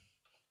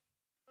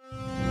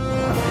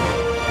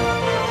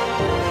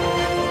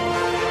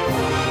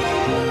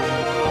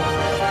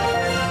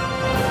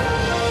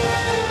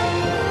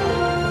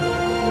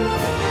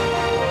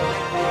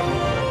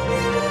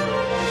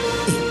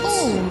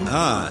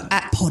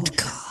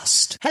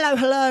Podcast.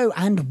 Hello,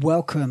 and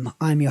welcome.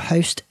 I'm your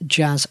host,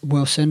 Jazz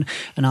Wilson,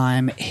 and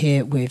I'm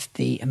here with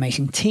the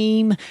amazing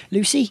team.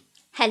 Lucy.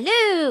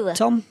 Hello.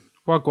 Tom.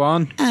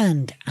 Wagwan.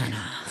 And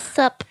Anna.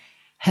 Sup.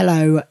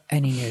 Hello,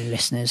 any new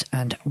listeners,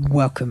 and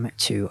welcome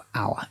to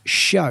our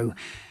show.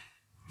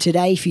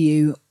 Today for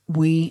you,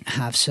 we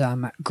have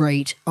some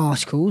great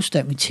articles,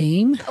 don't we,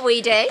 team?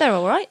 We do. They're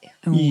all right.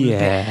 And we're a bit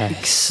Yes.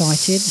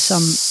 excited,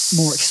 some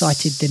more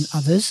excited than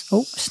others.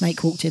 Oh, a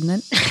snake walked in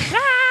then.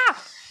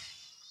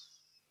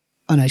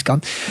 Oh no, he's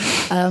gone.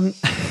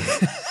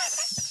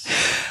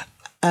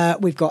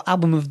 We've got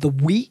Album of the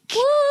Week.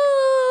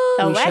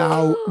 Woo! We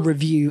shall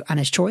review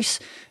Anna's choice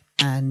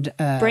and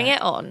Bring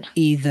it on.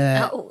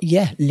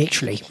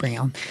 literally bring it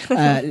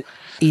on.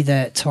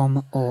 Either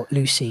Tom or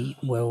Lucy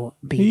will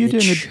be Are you the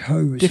doing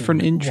chosen a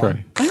different intro?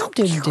 one. I am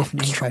doing a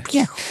different intro.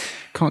 Yeah,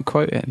 Can't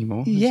quote it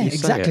anymore. yeah, You say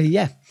exactly. it.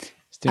 Yeah,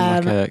 It's doing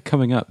like a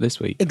coming up this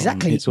week. on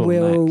exactly. It's All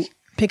We'll Mac.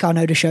 pick our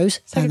Noda shows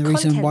like and a the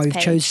reason why we've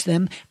contents chose page.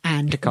 them,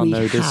 and Pick our we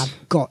Nodas. have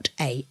got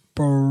a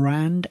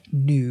brand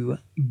new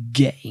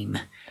game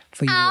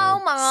for you.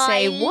 all. Oh my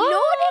Say what?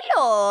 lordy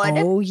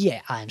lord. Oh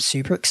yeah, I'm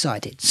super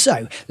excited.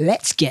 So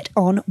let's get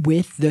on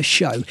with the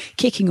show.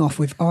 Kicking off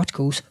with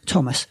articles.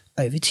 Thomas,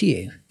 over to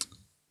you.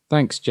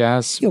 Thanks,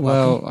 Jazz. You're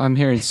welcome. Well, I'm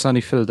here in sunny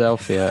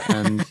Philadelphia,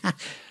 and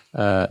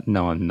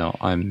no, I'm not.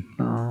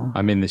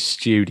 I'm in the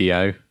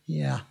studio,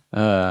 Yeah.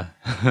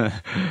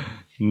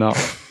 not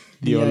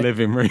your Yeah.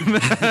 living room Yeah,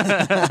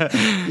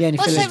 and if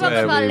What's it so is- wrong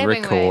where with our we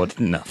living record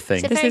nothing.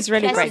 It's a This is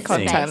really great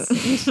pleasant content.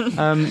 space.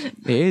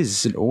 It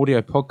is an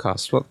audio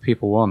podcast. What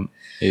people want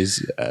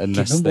is,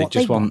 unless them they what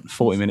just they want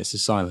 40 minutes of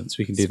silence,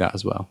 we can do that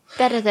as well.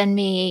 Better than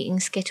me eating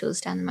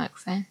Skittles down the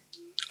microphone.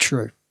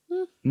 True.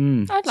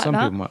 I'd like Some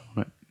that. people might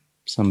want it.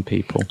 Some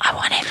people. I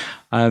want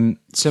it.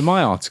 So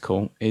my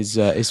article is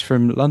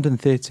from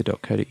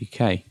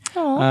londontheatre.co.uk,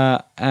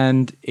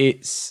 and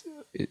it's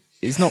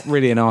not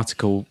really an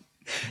article.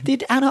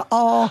 Did Anna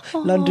R.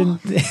 London?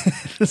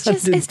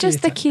 It's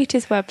just the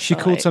cutest website. She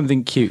called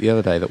something cute the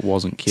other day that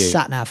wasn't cute.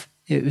 Satnav.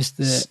 It was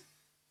the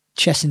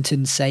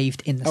Chessington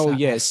saved in the. Oh Satnav.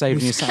 yeah, it's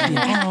saving your sat.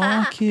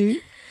 Oh,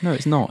 cute. No,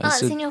 it's not. Oh,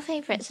 It's it's a, in your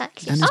favourites,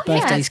 actually. Anna's Oh, yeah,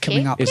 birthday's that's coming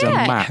cute. up. It's a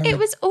Yeah, map. it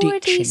was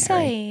already Dictionary.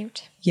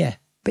 saved. Yeah,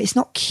 but it's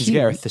not you cute. should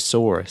get a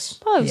thesaurus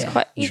Oh, it was Yeah.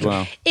 quite. as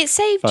well. It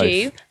saved Both.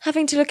 you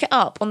having to look it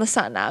up on the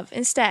sat nav.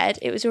 Instead,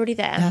 it was already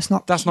there. That's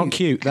not. That's not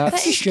cute.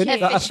 That's Efficient.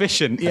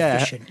 efficient. Yeah.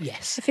 Efficient,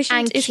 yes. Efficient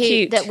And is cute,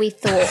 cute. that we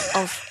thought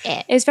of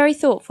it. It was very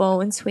thoughtful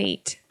and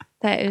sweet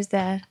that it was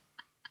there.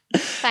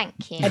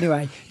 Thank you.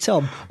 Anyway,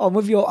 Tom, on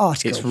with your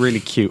article. It's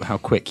really cute how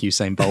quick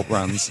Usain Bolt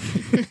runs.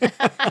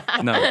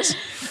 No, it's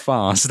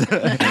fast.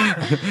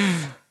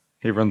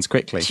 He runs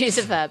quickly. Choose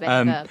a verb,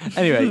 any verb.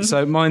 Anyway,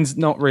 so mine's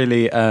not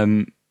really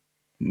an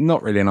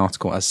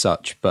article as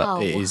such, but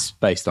Oh. it is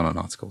based on an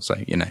article. So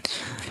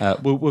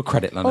we'll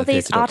credit London All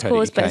these Theatre.co.uk.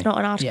 articles, but it's not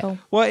an article.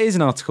 Well, it is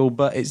an article,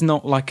 but it's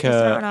not like It's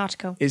not an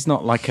article. It's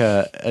not like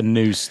a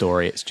news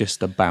story. It's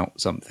just about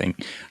something.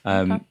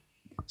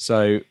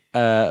 So,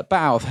 Bat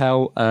Out of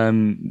Hell,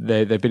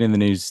 they've been in the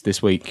news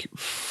this week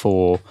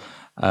for,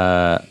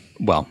 I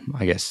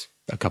guess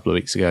a couple of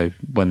weeks ago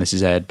when this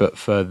is aired, but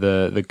for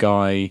the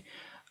guy,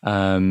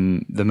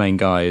 the main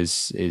guy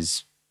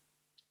is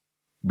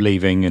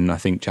leaving, and I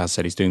think Jazz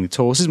said he's doing the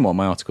tour. This isn't what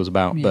my article's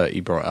about, but he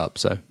brought it up,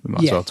 so we might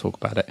as Yeah. well talk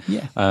about it.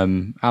 Yeah.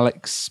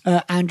 Alex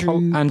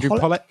Andrew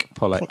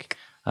Pollock.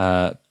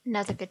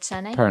 Another good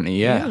surname.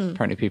 Apparently,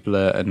 apparently people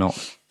are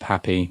not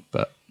happy,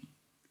 but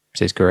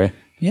it's his career.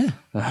 Yeah.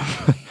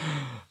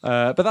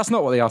 But that's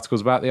not what the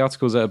article's about. The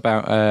article's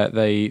about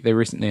they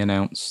recently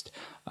announced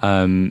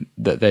that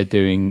they're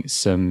doing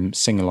some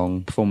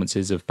sing-along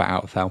performances of Bat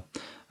Out of Hell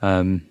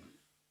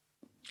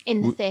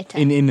In the theatre.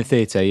 in the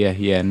theatre.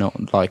 Yeah,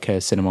 not like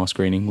a cinema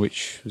screening,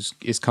 which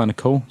is kind of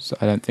cool. So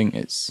I don't think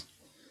it's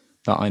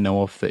that I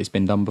know of that it's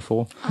been done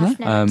before. I've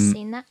never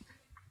seen that.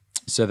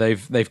 So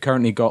they've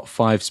currently got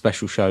 5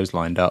 special shows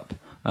lined up.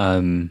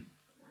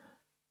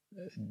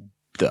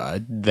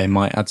 They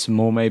might add some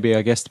more, maybe,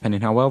 I guess,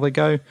 depending how well they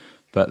go.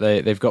 But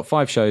they've got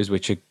 5 shows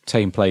which are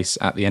taking place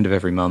at the end of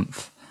every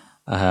month.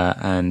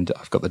 And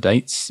I've got the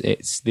dates.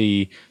 It's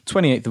the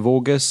 28th of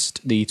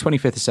August, the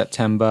 25th of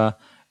September,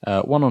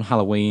 one on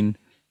Halloween,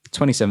 the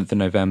 27th of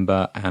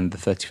November, and the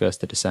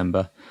 31st of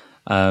December.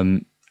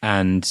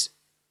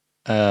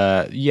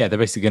 They're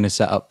basically going to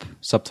set up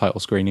subtitle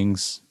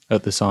screenings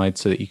at the side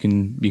so that you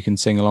can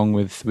sing along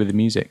with the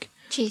music.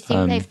 Do you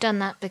think they've done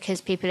that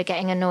because people are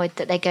getting annoyed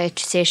that they go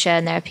to see a show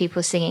and there are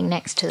people singing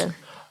next to them?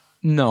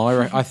 No,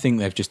 I think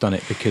they've just done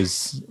it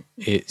because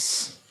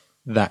it's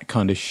that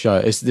kind of show.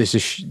 It's the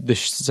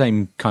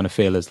same kind of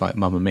feel as like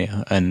Mamma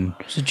Mia, and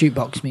It's a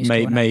jukebox musical.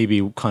 isn't it?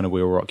 maybe kind of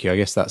We'll Rock You. I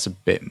guess that's a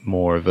bit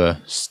more of a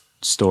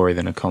story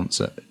than a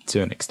concert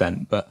to an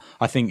extent, but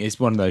I think it's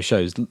one of those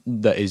shows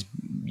that is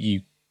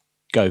you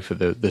go for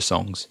the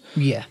songs.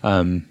 Yeah.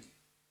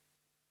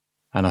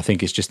 And I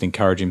think it's just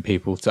encouraging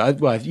people to. I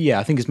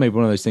think it's maybe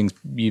one of those things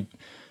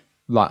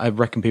I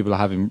reckon people are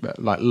having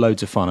like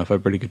loads of fun. I've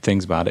heard really good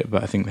things about it,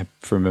 but I think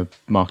from a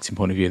marketing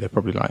point of view, they're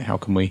probably like, how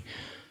can we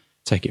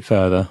take it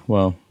further,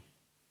 well,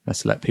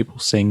 let's let people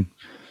sing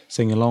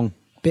along.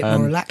 Bit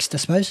more relaxed, I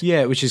suppose.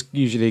 Yeah, which is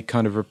usually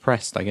kind of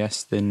repressed, I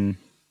guess, in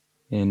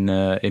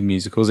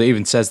musicals. It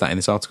even says that in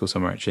this article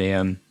somewhere, actually.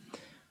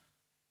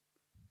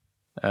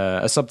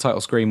 A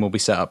subtitle screen will be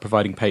set up,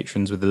 providing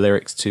patrons with the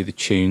lyrics to the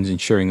tunes,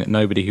 ensuring that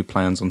nobody who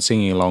plans on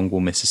singing along will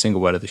miss a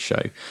single word of the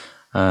show.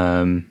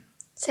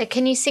 So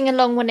can you sing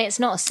along when it's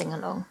not a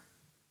sing-along?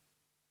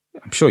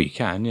 I'm sure you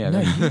can, yeah.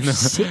 No, you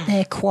sit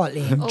there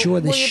quietly,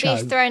 enjoy the Will show.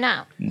 you be thrown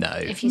out No.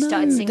 if you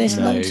started singing there's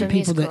along loads to a of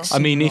people that musical? I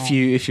mean, Right.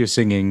 if you're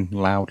singing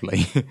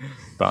loudly,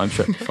 but I'm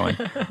sure it'll be fine.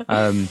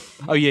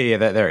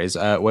 There it is.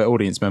 Where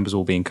audience members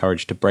will be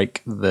encouraged to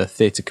break the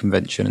theatre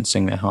convention and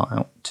sing their heart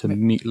out to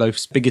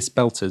Meatloaf's biggest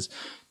belters.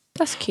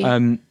 That's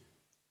cute.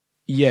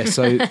 Yeah,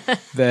 so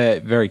they're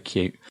very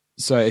cute.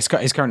 So it's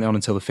currently on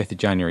until the 5th of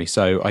January.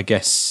 So I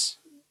guess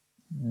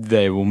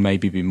there will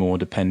maybe be more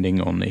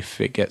depending on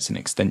if it gets an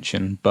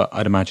extension. But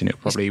I'd imagine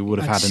it probably would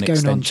have had an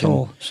It's going extension.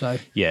 on tour, so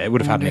Yeah, it would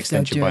have had an if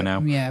they'll extension do by it,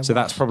 now. yeah, So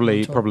that's once on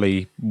tour.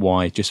 probably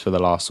why, just for the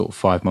last sort of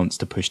 5 months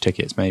to push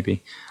tickets,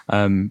 maybe.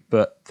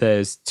 But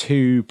there's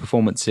 2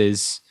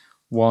 performances,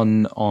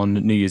 one on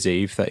New Year's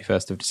Eve,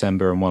 31st of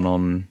December, and one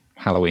on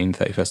Halloween,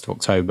 31st of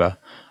October,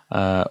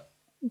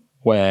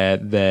 where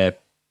they're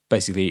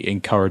basically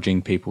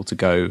encouraging people to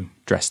go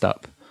dressed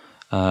up.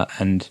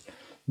 And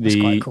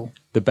quite cool.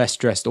 the best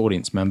dressed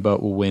audience member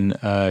will win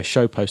a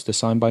show poster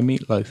signed by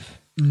Meatloaf.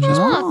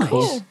 nice.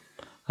 Cool.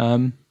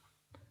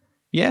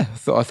 Yeah, I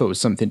thought it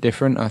was something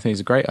different. I think it's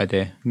a great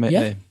idea.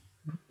 Yeah.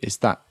 It's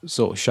that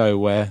sort of show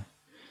where,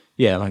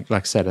 yeah, like I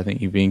said, I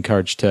think you'd be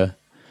encouraged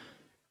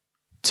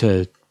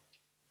to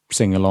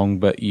sing along,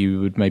 but you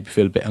would maybe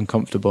feel a bit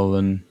uncomfortable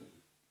and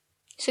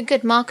It's a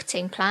good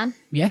marketing plan.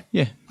 Yeah,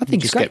 yeah, I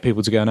think it's just great. get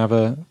people to go and have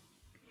a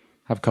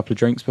couple of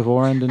drinks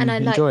beforehand and And I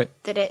enjoy like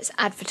it. that it's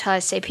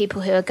advertised so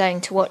people who are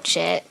going to watch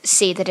it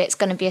see that it's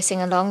going to be a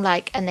sing along,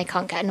 and they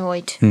can't get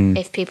annoyed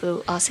if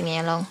people are singing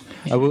along.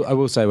 I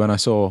will say, when I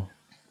saw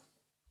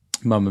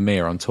Mamma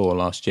Mia on tour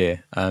last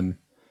year,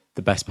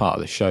 the best part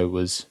of the show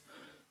was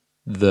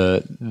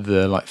the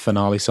like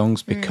finale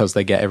songs, because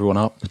they get everyone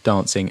up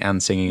dancing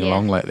and singing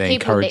along, like they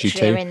people encourage you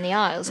literally to. are in the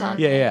aisles, aren't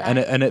Yeah, they?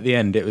 yeah, and at the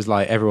end, it was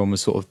like everyone was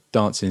sort of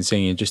dancing,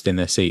 singing, just in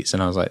their seats,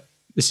 and I was like,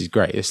 "This is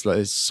great!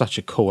 It's such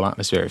a cool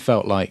atmosphere." It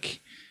felt like,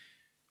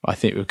 I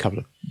think a couple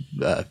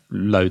of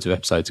loads of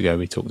episodes ago,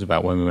 we talked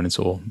about when we went and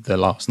saw The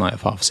Last Night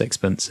of Half a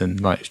Sixpence, and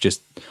like it's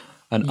just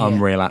an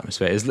unreal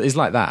atmosphere. It's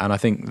like that, and I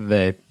think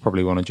they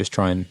probably want to just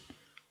try and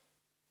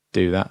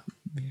do that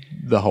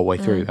the whole way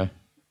through, though.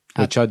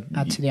 Which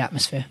add to the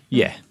atmosphere.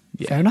 yeah,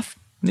 Fair enough.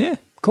 yeah,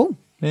 Cool.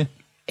 yeah.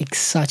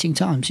 Exciting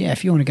times. Yeah,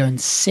 if you want to go and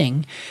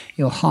sing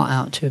your heart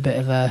out to a bit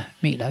of a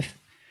Meatloaf,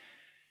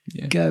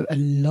 go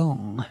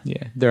along.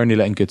 Yeah, they're only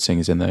letting good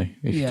singers in, though.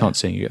 If you Yeah. can't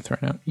sing, you get thrown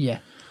out. Yeah.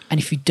 And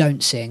if you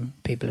don't sing,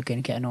 people are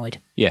going to get annoyed.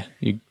 Yeah,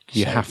 you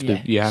So, have to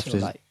yeah, you have sort of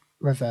to like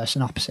reverse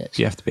and opposites.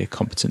 you have to be a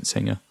competent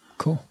singer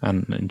Cool.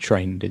 and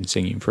trained in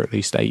singing for at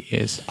least 8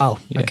 years. Oh,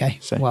 Yeah, okay.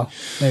 so Well,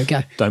 there we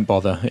go. don't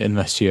bother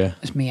unless you're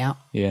That's me out.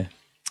 yeah.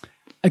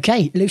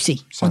 Okay,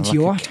 Lucy, Sound onto like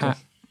your a article. cat.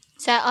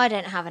 So I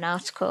don't have an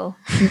article.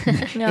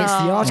 It's the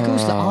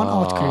articles that aren't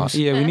articles.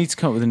 Yeah, we need to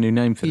come up with a new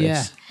name for Yeah,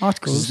 this.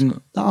 articles This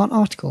isn't- that aren't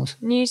articles.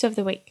 News of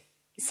the week.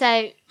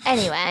 So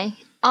anyway,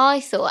 I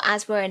thought,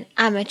 as we're an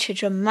amateur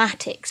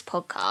dramatics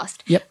podcast,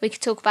 Yep. we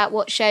could talk about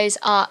what shows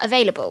are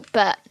available,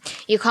 but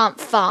you can't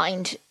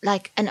find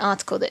like an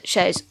article that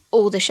shows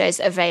all the shows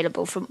that are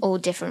available from all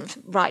different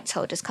rights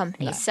holders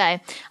companies. So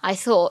I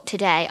thought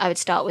today I would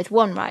start with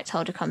one rights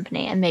holder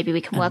company, and maybe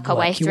we can work our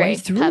way Work your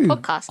through per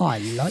podcast. I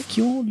like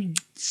your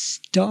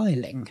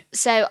styling.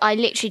 So I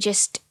literally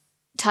just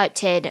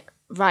typed in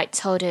rights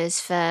holders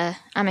for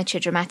amateur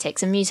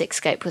dramatics, and Music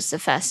Scope was the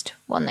first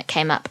one that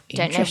came up. Don't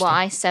know Interesting.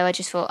 why, so I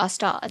just thought I'll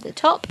start at the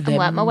top and They're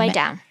work my way me-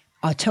 down.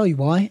 I tell you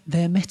why,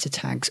 their meta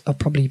tags are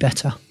probably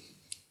better.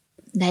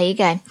 There you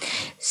go.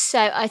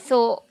 So I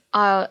thought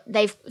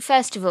they've,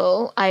 first of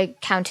all, I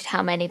counted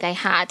how many they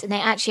had, and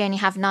they actually only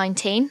have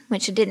 19,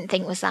 which I didn't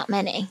think was that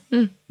many.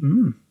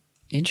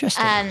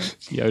 Interesting.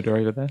 Yoda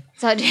over there.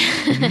 So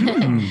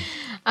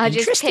I just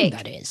Interesting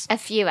picked that is. a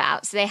few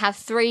out. So they have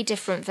 3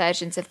 different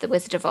versions of The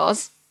Wizard of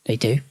Oz. They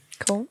do.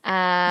 Cool.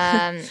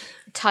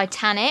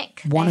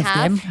 Titanic. One they of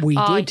have. them we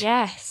Oh, did.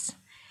 yes.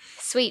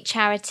 Sweet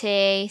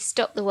Charity,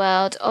 Stop the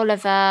World,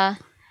 Oliver,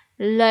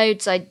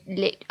 loads I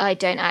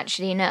don't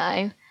actually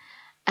know.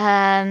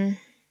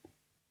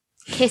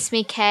 Kiss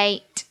Me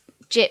Kate,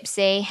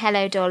 Gypsy,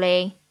 Hello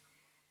Dolly,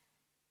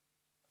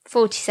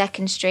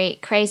 42nd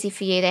Street, Crazy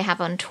for You they have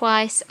on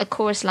twice, A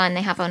Chorus Line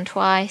they have on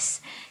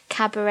twice,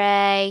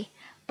 Cabaret,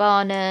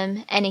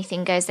 Barnum,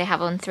 Anything Goes they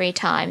have on 3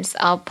 times.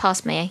 I'll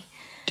pass my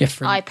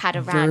Different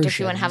iPad around if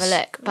you want to have a versions.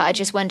 look, but I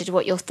just wondered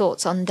what your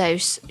thoughts on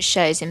those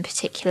shows in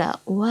particular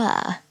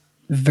were.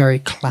 Very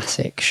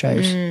classic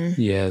shows.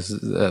 Yeah,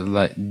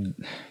 like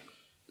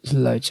There's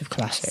loads of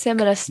classic.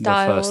 Similar the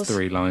styles. first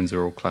 3 lines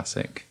are all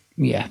classic,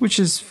 Yeah. which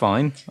is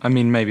fine. I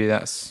mean, maybe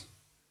that's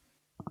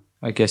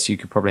I guess you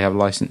could probably have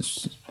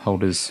license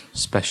holders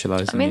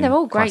specialising. I mean, they're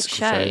all great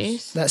classical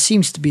shows. That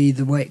seems to be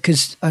the way,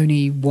 because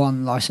only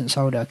one license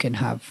holder can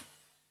have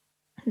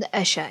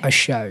A show. a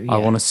show. I yeah.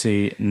 want to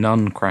see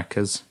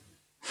Nuncrackers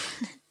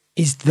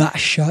Is that a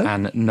show?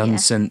 and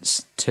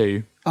Nonsense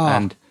 2 Oh.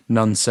 and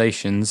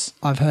Nunsations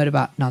I've heard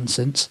about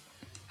nonsense.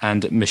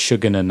 and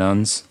Meshuggah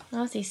Nuns.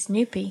 I see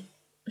Snoopy.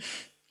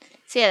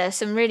 So yeah, there's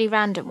some really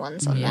random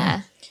ones on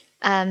Yeah.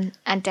 there,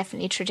 and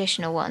definitely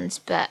traditional ones.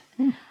 But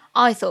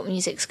I thought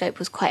Music Scope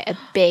was quite a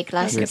big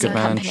licensing Good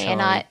Man, company,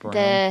 and Charlie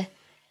Brown.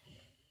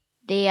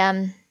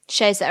 the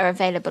shows that are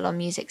available on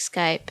Music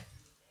Scope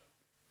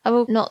are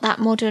all not that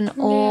modern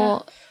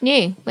or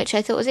new, which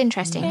I thought was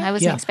interesting. I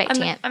wasn't Yeah.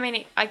 expecting it. I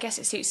mean, I guess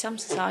it suits some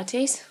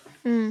societies.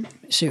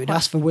 It suited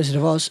us for Wizard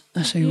of Oz.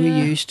 That's who we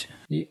used.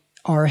 The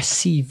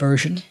RSC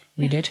version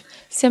we did.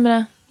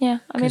 Similar, yeah.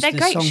 I mean, 'Cause they're the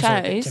great songs are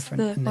a bit shows,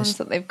 different the in ones this.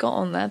 that they've got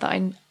on there that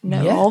I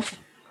know Yeah. of.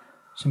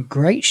 Some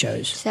great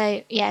shows.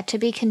 So yeah, to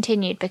be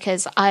continued,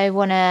 because I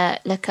want to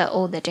look at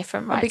all the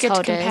different It'd be rights good to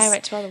holders compare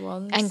it to other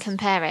ones. and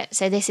compare it.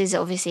 So this is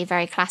obviously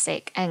very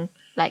classic and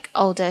like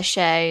older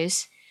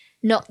shows,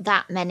 not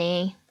that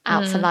many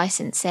out for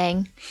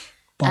licensing.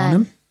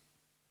 Barnum.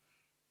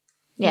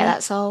 Yeah,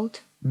 that's old.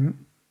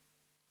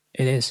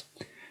 It is.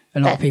 A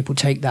lot of But- people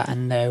take that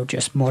and they'll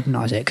just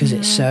modernise it because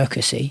it's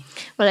circusy.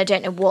 Well, I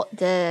don't know what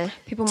the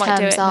People might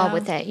do terms it are now.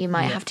 with it. You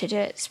might have to do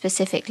it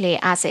specifically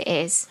as it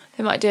is.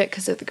 They might do it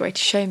because of The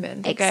Greatest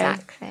Showman. They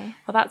Exactly. go,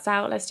 well, that's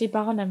out. Let's do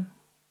Barnum.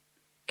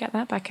 Get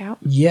that back out.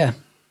 Yeah.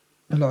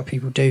 A lot of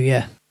people do,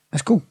 yeah.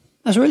 That's cool.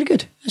 That's really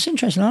good. That's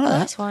interesting. I like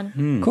That's that.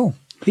 one. Cool.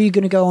 Who are you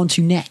going to go on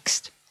to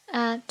next?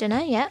 Don't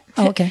know yet.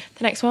 Oh, okay.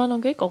 The next one on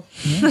Google.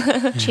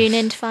 Tune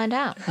in to find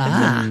out.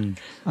 I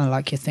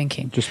like your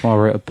thinking. Just while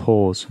we're at a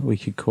pause, we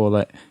could call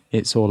it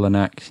It's All an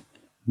Act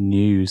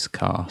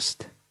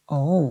Newscast.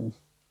 Oh.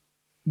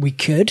 We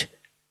could.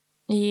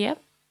 Yep.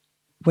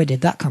 Where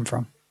did that come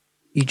from?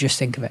 You just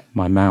think of it.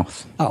 My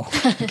mouth. Oh,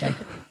 okay.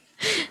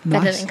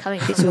 Better Nice. than coming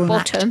It's from the all an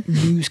act bottom.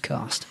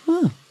 newscast.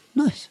 Oh,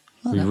 nice.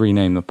 We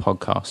renamed the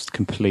podcast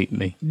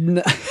completely.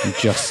 No, And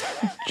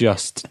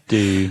just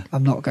do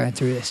I'm not going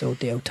through this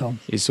ordeal, Tom.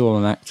 It's All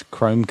an Act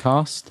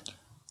Chromecast.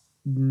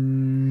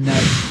 No,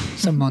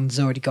 someone's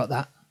already got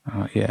that.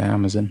 Yeah,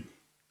 Amazon.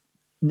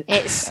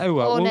 It's Oh,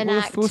 well, all we'll- an we'll-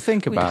 act. we'll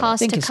think about it. cast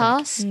Think to of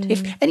something.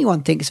 cast. If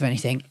anyone thinks of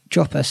anything,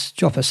 drop us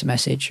a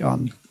message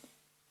on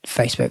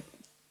Facebook,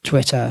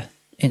 Twitter,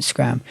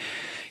 Instagram,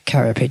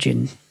 Carrier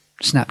Pigeon,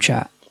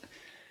 Snapchat,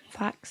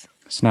 Facts.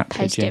 Snap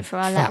Post Pigeon, it for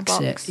our fax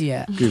letterbox. it,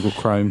 yeah, Google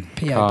Chrome,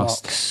 PO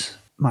Cast. box,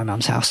 my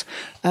mum's house.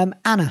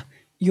 Anna,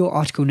 your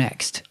article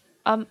next.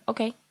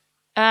 Okay.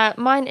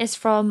 Mine is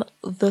from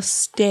The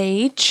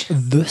Stage.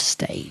 The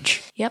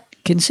Stage. Yep.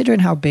 Considering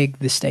how big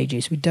the stage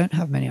is, we don't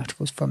have many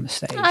articles from the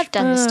stage. I've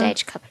done the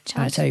stage a couple of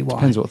And I times. tell you why.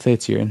 Depends what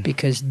theatre you're in.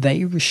 Because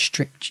they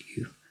restrict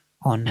you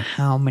on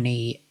how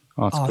many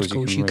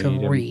articles you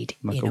can read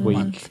like in a a week,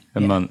 month.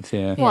 a Yeah. month,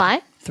 yeah.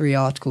 Why? 3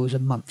 articles a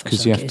month.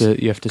 Because you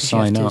have to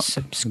sign up,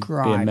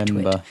 subscribe be a to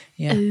member. it.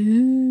 Yeah, I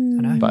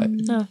know. But I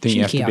think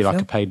you have to Cheeky, be I like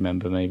feel. a paid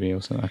member, maybe,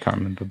 or something. I can't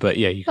remember. But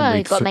yeah, you can Well, read.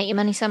 you've got to make your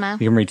money somehow.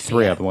 You can read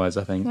 3 otherwise,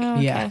 I think. Oh,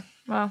 okay. Yeah.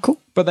 Well,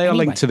 Cool. But they are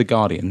Anyway. linked to the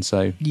Guardian,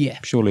 so Yeah.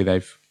 surely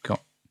they've got.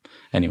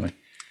 Anyway,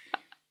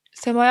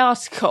 so my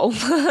article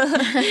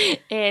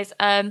is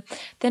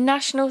the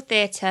National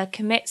Theatre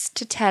commits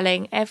to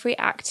telling every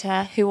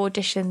actor who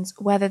auditions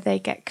whether they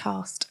get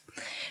cast.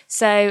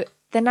 So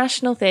the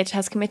National Theatre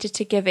has committed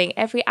to giving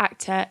every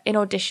actor in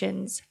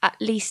auditions at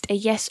least a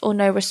yes or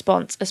no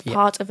response as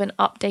part of an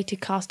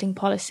updated casting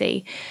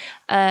policy.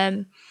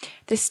 The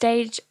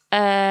stage,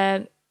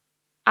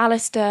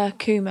 Alistair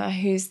Coomer,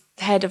 who's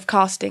head of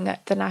casting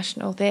at the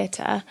National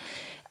Theatre,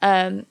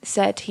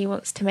 said he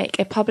wants to make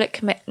a public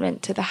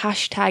commitment to the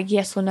hashtag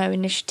Yes or No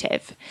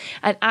initiative,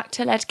 an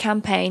actor-led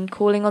campaign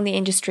calling on the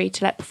industry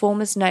to let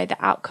performers know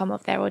the outcome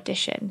of their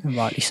audition. And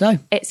rightly so.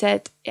 It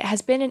said it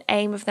has been an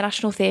aim of the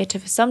National Theatre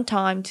for some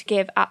time to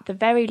give at the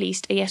very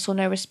least a yes or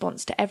no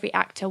response to every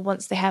actor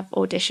once they have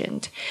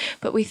auditioned,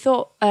 but we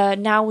thought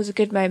now was a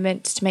good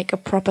moment to make a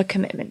proper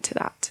commitment to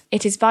that.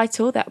 It is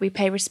vital that we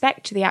pay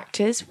respect to the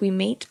actors we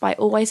meet by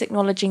always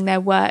acknowledging their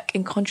work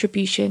and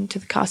contribution to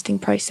the casting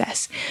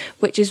process,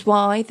 which is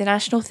why the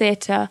National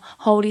Theatre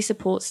wholly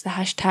supports the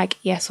hashtag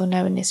Yes or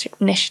No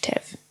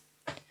initiative.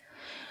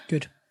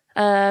 Good.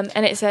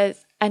 And it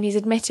says, and he's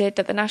admitted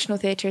that the National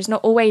Theatre is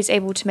not always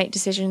able to make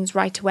decisions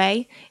right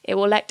away. It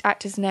will let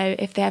actors know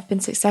if they have been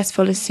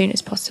successful as soon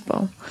as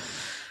possible.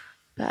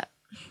 But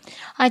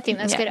I think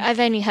that's good.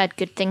 I've only heard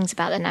good things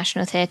about the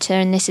National Theatre,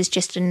 and this is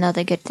just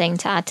another good thing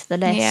to add to the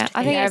list. yeah,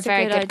 I think they're it's a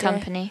very good idea.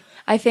 company.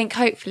 I think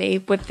hopefully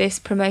with this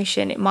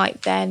promotion, it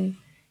might then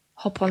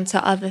hop onto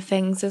other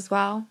things as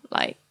well,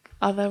 like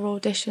other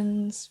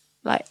auditions,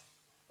 like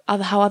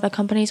how other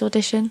companies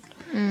audition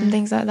and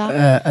things like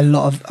that. A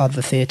lot of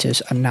other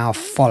theatres are now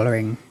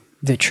following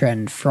the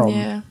trend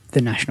from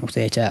the National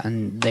Theatre,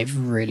 and they've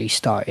really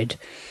started.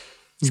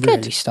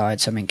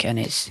 Started something, and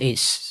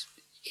it's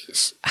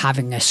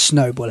having a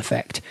snowball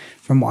effect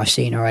from what I've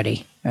seen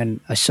already.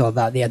 And I saw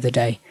that the other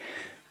day.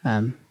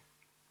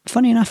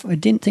 funny enough, I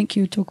didn't think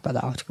you would talk about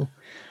that article.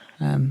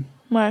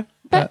 No,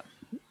 but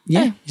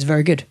yeah, it's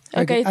very good.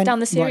 I'll go And down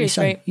the rightly serious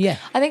so. route. Yeah,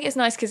 I think it's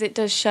nice because it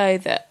does show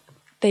that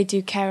they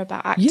do care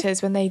about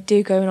actors when they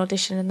do go and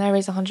audition, and there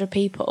is 100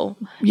 people.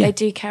 Yeah. They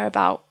do care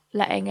about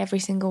letting every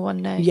single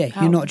one know.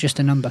 yeah. You're not just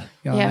a number.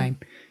 You're a name.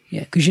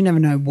 Yeah, because you never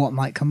know what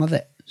might come of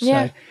it.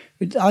 So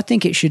I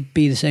think it should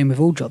be the same with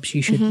all jobs.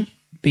 You should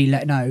be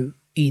let know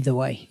either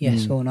way,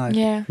 yes or no.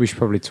 Yeah. We should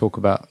probably talk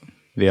about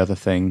the other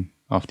thing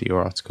after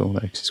your article, though,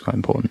 because it's quite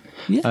important.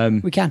 Yeah,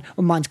 we can.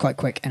 Well, mine's quite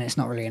quick, and it's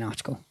not really an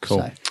article. Cool.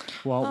 So.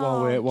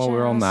 While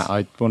we're on that,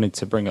 I wanted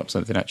to bring up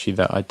something actually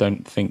that I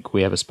don't think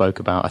we ever spoke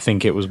about. I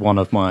think it was one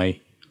of my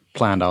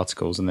planned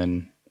articles, and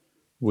then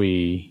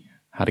we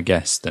had a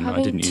guest, and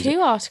I didn't use it.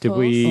 Two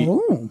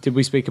articles. Did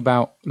we speak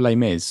about Les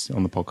Mis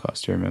on the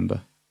podcast? Do you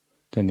remember?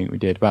 Don't think we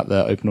did. About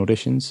the open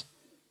auditions.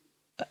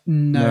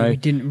 No, we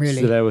didn't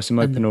really. So there were some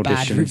And open the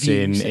bad auditions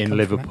reviews that in come from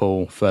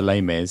Liverpool for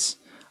Les Mis.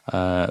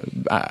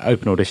 Open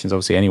auditions,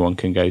 obviously, anyone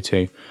can go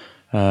to.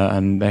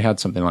 And they had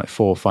something like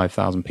 4,000 or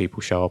 5,000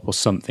 people show up or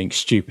something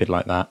stupid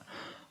like that.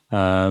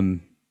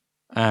 And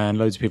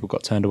loads of people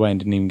got turned away and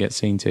didn't even get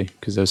seen to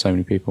because there were so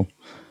many people.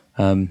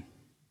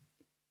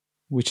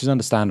 Which is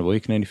understandable. You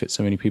can only fit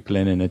so many people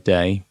in a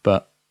day,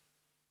 but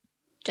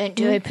Don't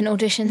do open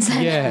auditions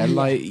then. yeah,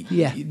 like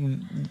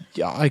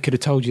I could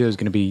have told you there was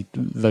going to be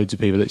loads of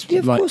people. It's Yeah,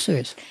 of like course there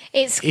is.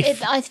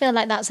 I feel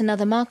like that's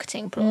another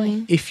marketing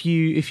ploy. if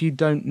you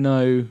don't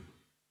know,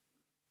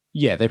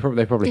 yeah, they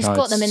probably It's hired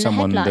got them in the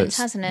someone headlines, that's-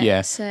 hasn't it?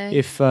 Yeah,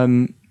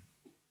 So-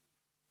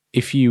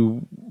 if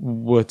you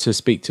were to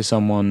speak to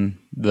someone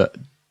that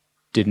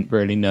didn't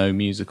really know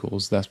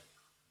musicals, that's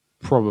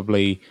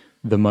probably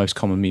the most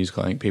common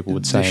musical I think people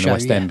would say in show, the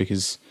West End yeah.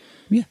 because,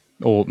 Yeah.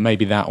 or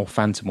maybe that or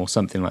Phantom or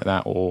something like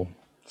that or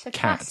It's a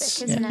Cats.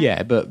 classic, isn't it?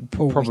 Yeah, but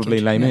Or probably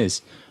Wicked, Les yeah.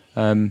 Mis.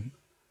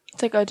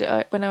 It's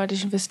like when I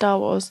auditioned for Star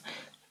Wars,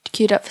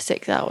 queued up for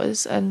 6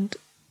 hours, and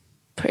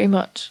pretty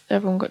much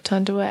everyone got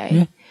turned away.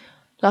 Yeah.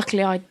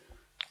 Luckily, I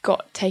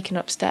got taken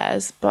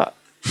upstairs, but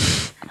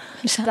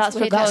that's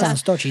weird. That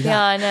sounds dodgy.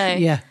 yeah, I know.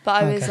 Yeah.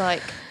 But I was okay.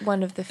 like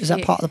one of the few. Is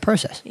that part of the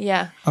process?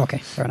 Yeah, Okay,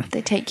 fair enough.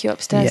 they take you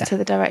upstairs Yeah. to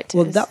the directors.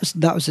 Well,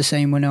 that was the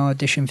same when I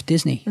auditioned for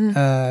Disney.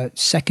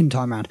 Second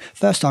time round,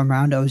 first time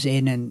round, I was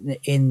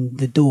in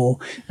the door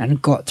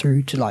and got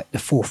through to like the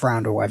fourth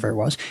round or whatever it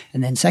was,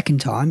 and then second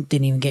time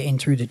didn't even get in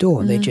through the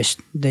door. They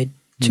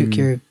took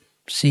your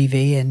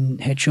CV and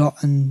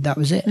headshot, and that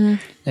was it.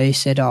 They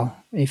said, "Oh,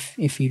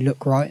 if you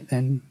look right,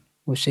 then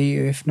we'll see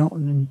you. If not,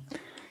 then you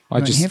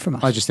won't hear from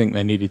us." I just think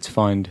they needed to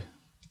find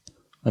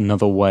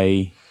another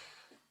way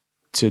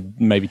to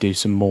maybe do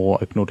some more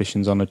open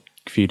auditions on a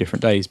few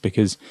different days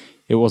because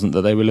it wasn't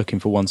that they were looking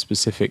for one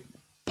specific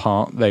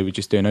part. They were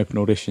just doing open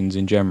auditions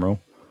in general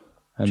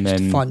and Just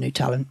to then find new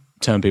talent.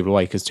 turn people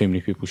away because too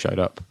many people showed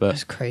up. But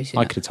That's crazy.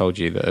 I could have told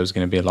you that there was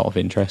going to be a lot of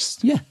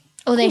interest. Yeah.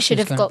 Or they course should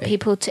there's have gonna got be.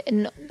 people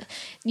to,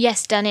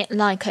 yes, done it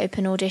like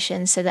open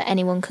auditions so that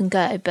anyone can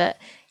go, but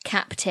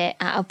capped it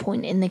at a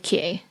point in the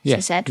queue. Yeah,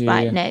 So said, yeah,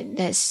 right, yeah. no,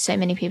 there's so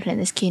many people in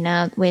this queue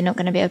now, we're not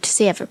going to be able to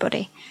see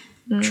everybody.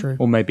 True.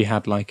 Or maybe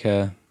had like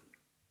a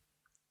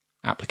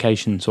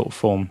application sort of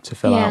form to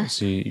fill Yeah. out.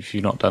 So if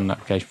you've not done an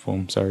application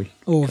form, sorry.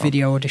 Or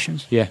video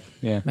auditions. Yeah.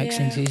 Makes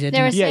things easier.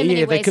 There are doesn't it? so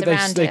many ways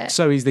around they it.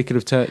 so easily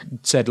could have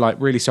said like,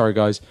 really sorry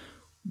guys,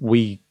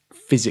 we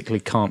physically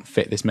can't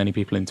fit this many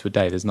people into a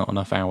day. There's not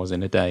enough hours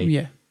in a day.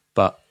 Yeah.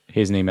 But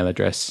here's an email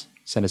address.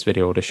 Send us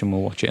video audition.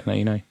 We'll watch it and let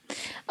you know.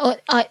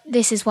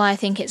 This is why I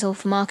think it's all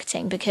for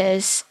marketing,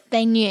 because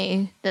they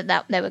knew that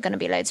there were going to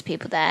be loads of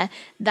people there.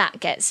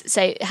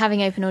 So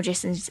having open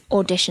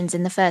auditions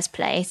in the first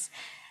place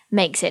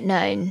makes it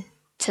known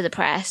to the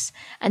press,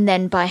 and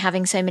then by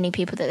having so many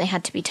people that they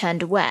had to be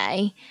turned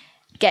away,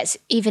 gets,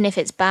 even if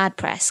it's bad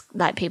press,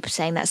 like people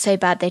saying that's so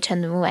bad they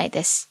turned them away,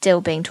 they're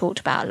still being talked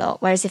about a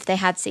lot. Whereas if they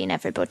had seen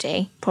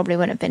everybody, probably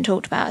wouldn't have been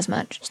talked about as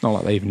much. It's not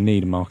like they even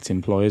need a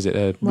marketing ploy, is it?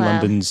 Well,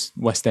 London's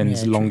West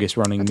End's longest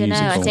running I don't know.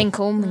 musical. I think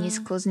all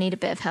musicals need a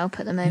bit of help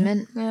at the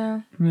moment.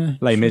 yeah.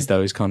 Les Mis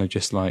though is kind of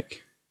just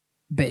like,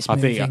 But it's I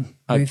think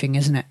moving,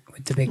 isn't it?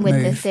 With the big With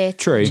the move. theatre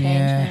True. change.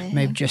 Yeah,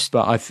 maybe just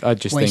but I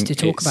just ways think to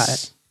talk about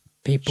it's it.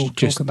 People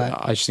just, talk about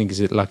it. I just think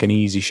it's like an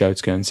easy show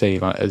to go and see.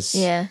 Like as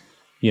Yeah.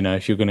 you know,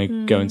 if you're going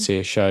to go and see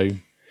a show,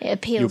 It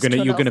appeals you're to a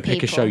lot going to of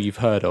pick a show people. you've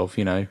heard of.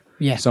 You know,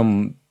 Yeah.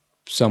 some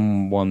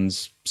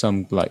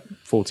like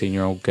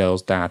 14-year-old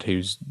girl's dad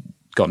who's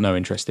got no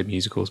interest in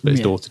musicals, but his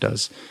Yeah. daughter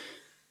does,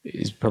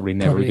 is probably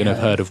never Probably going to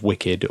have heard heard of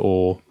Wicked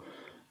or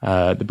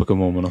the Book of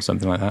Mormon or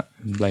something like that.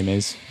 Les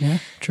Mis. Yeah,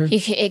 true.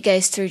 It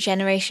goes through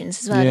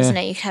generations as well, Yeah. doesn't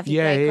it? You could have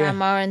your Yeah, great yeah.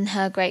 grandma and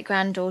her great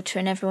granddaughter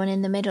and everyone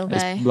in the middle go.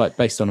 It's like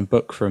based on a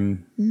book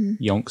from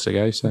yonks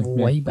ago. So yeah.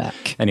 Way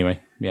back.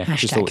 Anyway, yeah,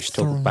 just thought we should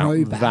talk about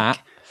Hashtag that.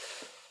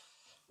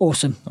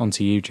 Awesome. On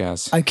to you,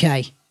 Jazz.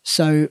 Okay,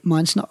 so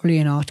mine's not really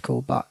an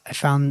article, but I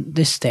found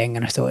this thing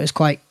and I thought it was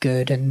quite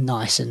good and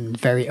nice and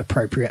very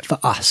appropriate for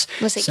us.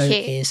 Was it so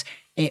cute?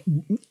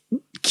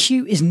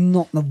 Cute is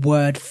not the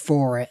word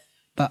for it,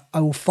 but I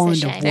will find a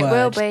shame. It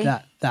word will be.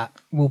 that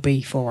will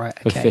be for it.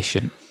 Okay.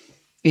 Efficient.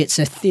 It's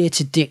a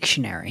theatre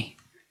dictionary,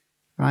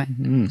 right?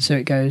 So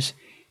it goes,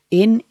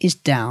 in is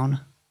down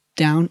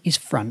is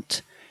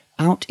front,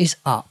 out is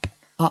up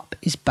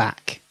is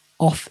back,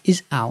 off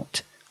is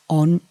out,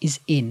 on is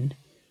in,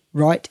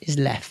 right is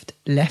left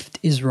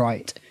is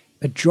right,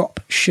 a drop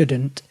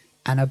shouldn't,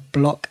 and a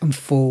block and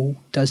fall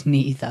does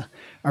neither.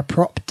 A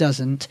prop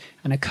doesn't,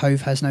 and a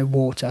cove has no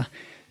water.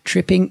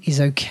 Tripping is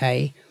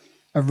okay.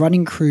 A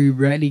running crew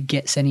rarely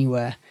gets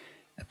anywhere.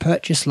 A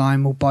purchase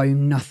line will buy you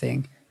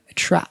nothing. A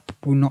trap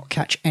will not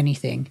catch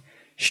anything.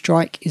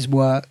 Strike is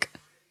work,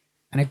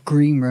 and a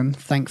green room,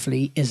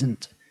 thankfully,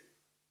 isn't.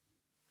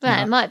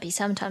 Well, it might be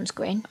sometimes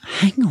green.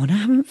 Hang on, I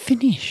haven't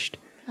finished.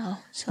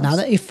 Oh, so Now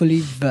that you're fully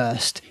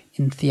versed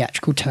in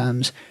theatrical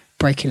terms,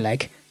 break a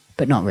leg,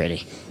 but not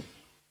really.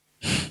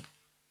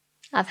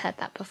 I've heard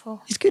that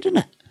before. It's good,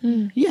 isn't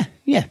it?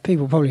 Yeah.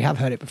 People probably have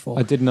heard it before.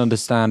 I didn't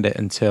understand it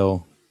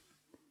until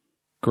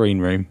Green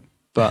Room,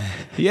 but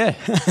yeah,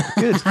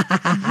 good.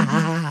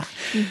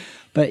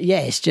 But yeah,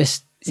 it's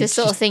just... It's the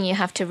sort of thing you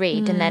have to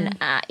read and then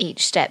at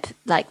each step,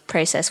 like,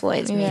 process what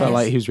it means. Felt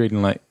like he was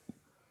reading like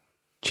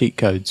cheat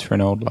codes for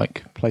an old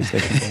like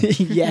PlayStation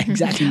game. Yeah,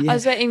 exactly. Yeah. I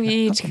was waiting for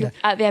you to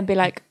at the end be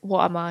like,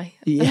 "What am I?"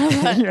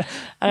 Yeah.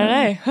 I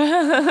don't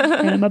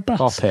know. I'm a bus.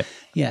 Pop it.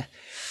 Yeah.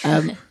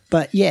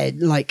 But yeah,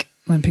 like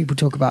when people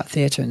talk about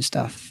theatre and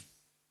stuff,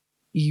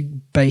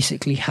 you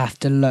basically have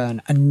to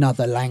learn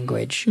another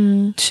language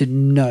to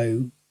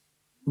know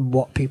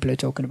what people are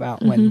talking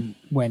about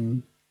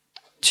when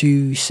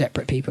two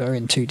separate people are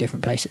in two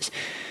different places.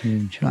 Do you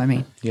know what I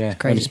mean? Yeah, It's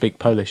crazy. only speak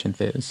Polish in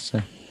theatres,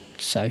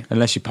 so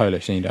unless you're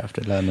Polish, then you don't have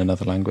to learn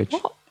another language.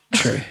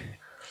 True.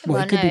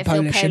 Well, it could no, be if you're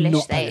Polish and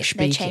not they, Polish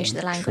they speaking. change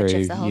the language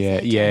True. of the whole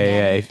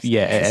Yeah,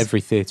 theatre.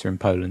 every theatre in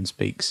Poland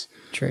speaks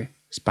True.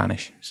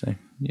 Spanish, so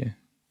yeah.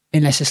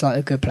 Unless it's like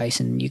a good place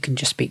and you can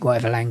just speak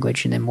whatever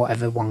language, and then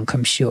whatever one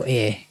comes to your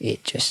ear,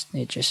 it just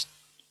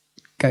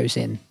goes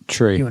in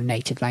True. your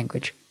native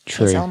language.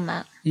 True. It's on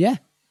that. Yeah,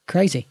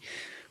 crazy.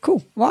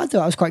 Cool. Well, I thought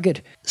that was quite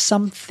good.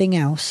 Something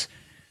else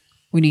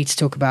we need to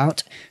talk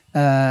about,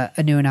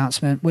 a new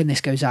announcement. When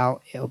this goes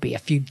out, it'll be a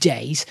few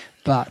days,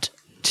 but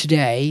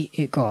today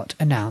it got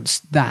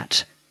announced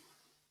that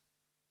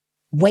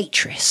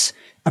Waitress,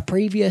 a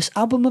previous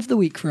album of the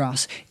week for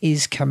us,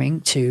 is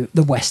coming to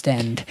the West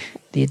End,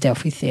 the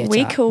Adelphi Theatre.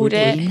 We called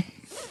it. in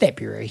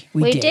February.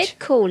 We did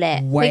call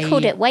it. Way- we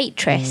called it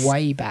Waitress.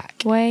 Way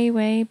back.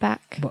 Way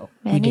back. Well,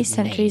 we many didn't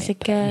centuries name it,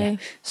 but ago. yeah.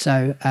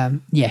 So,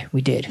 yeah,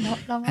 we did. Not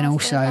long And after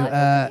also,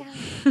 that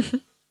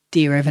began.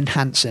 Dear Evan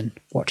Hansen,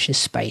 watch his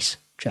space.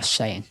 Just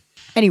saying.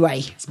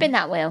 Anyway, Spin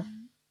that wheel.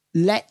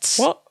 let's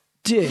What?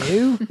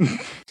 do.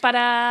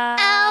 Ta-da!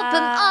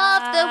 Album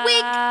of the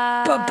week.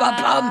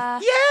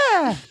 Bum.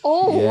 Yeah.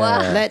 Oh,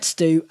 Yeah. Let's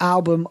do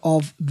album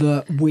of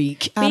the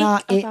week.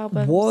 Anna, of it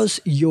albums. was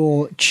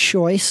your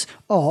choice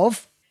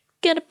of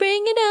Gonna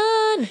bring it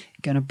on.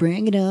 Gonna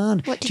Bring It On.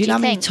 What did do you know you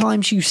how many think?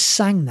 times you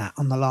sang that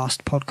on the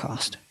last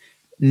podcast?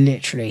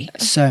 Literally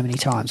so many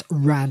times.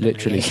 Randomly.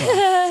 Literally as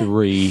well.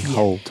 3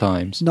 whole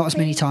times. Not as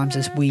many times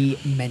as we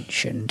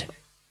mentioned.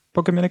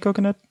 Pokemon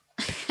coconut.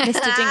 Mr.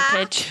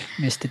 Dinklage.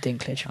 Mr.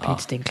 Dinklage,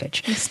 Pete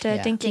Dinklage. Mr.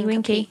 Yeah. Dinky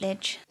Winky.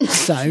 Dinklage.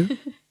 So,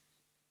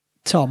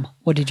 Tom,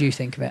 what did you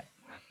think of it?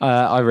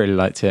 I really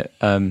liked it.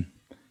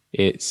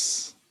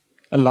 It's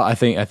a lot. I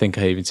think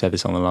I even said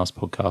this on the last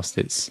podcast.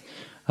 It's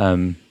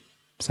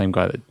same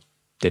guy that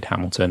did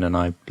Hamilton, and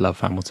I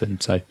love Hamilton.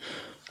 So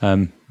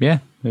yeah,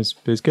 it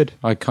was good.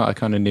 I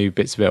kind of knew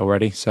bits of it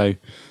already, so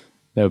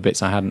there were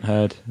bits I hadn't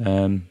heard.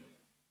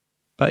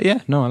 But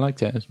yeah, no, I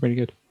liked it. It was really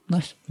good.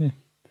 Nice. Yeah.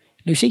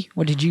 Lucy,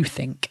 what did you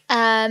think?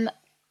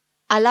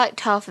 I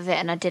liked half of it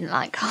and I didn't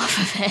like half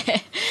of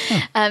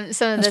it.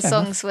 Some of the fair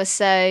songs were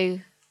so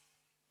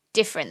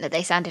different that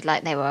they sounded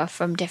like they were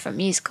from different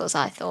musicals,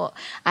 I thought.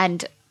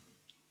 And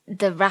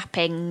the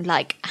rapping,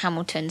 like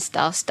Hamilton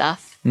style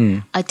stuff,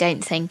 I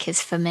don't think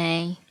is for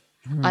me.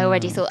 I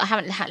already thought, I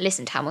haven't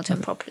listened to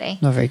Hamilton properly.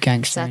 Not very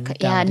gangster. So and down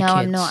yeah, with the no,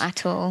 I'm kids. not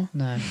at all.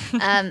 No.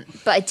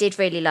 But I did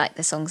really like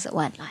the songs that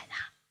weren't like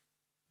that.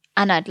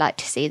 And I'd like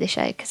to see the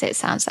show because it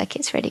sounds like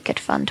it's really good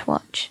fun to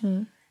watch.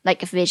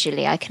 Like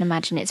visually, I can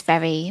imagine it's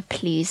very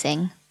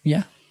pleasing.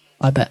 Yeah,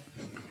 I bet.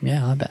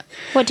 Yeah, I bet.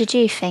 What did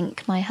you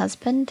think, my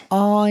husband?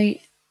 I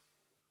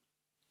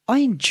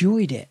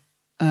enjoyed it.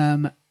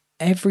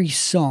 Every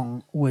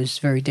song was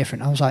very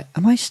different. I was like,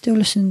 am I still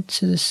listening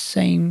to the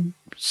same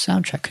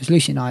soundtrack? Because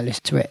Lucy and I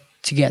listened to it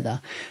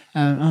together.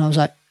 And I was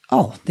like,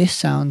 oh, this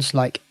sounds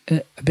like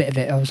a bit of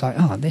it. I was like,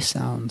 oh, this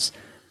sounds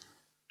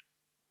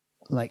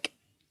like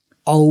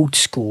old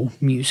school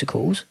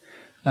musicals.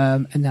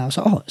 And then I was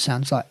like, oh, it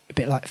sounds like a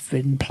bit like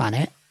Forbidden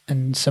Planet.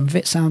 And some of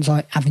it sounds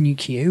like Avenue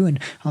Q. And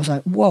I was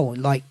like, whoa,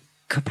 like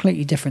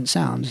completely different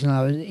sounds.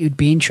 And it would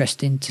be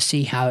interesting to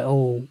see how it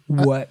all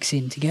works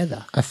in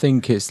together. I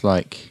think it's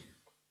like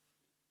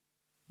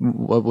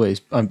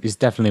it's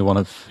definitely one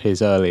of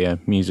his earlier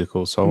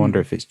musicals. So I wonder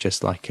if it's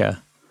just like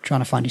a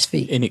Trying to find his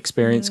feet.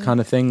 inexperienced kind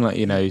of thing, like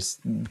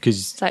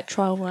because It's like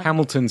trial work.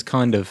 Hamilton's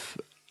kind of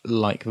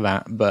like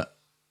that, but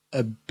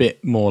a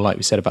bit more like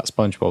we said about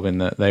SpongeBob in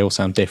that they all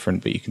sound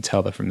different, but you can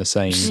tell they're from the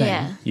same.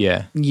 Yeah.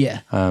 Yeah.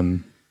 Yeah.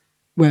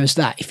 Whereas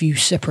that, if you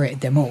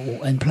separated them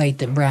all and played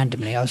them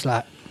randomly, I was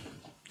like,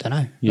 don't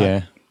know.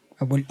 Yeah.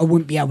 I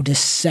wouldn't be able to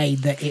say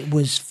that it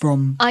was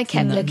from. I kept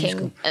from that looking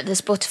musical. at the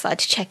Spotify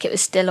to check it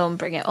was still on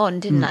Bring It On,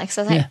 didn't I? Because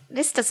I was like, Yeah.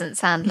 this doesn't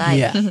sound like...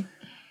 Yeah.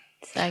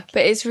 It's like,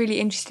 But it's really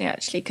interesting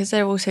actually because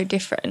they're all so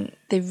different.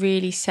 They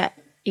really set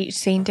each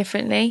scene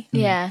differently.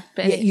 yeah.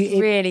 But Yeah, it's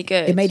really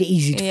good. It made it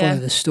easy to Yeah.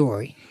 follow the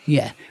story.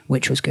 Yeah,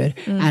 which was good.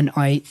 And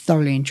I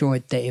thoroughly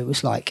enjoyed that it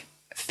was like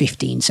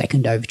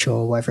 15-second overture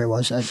or whatever it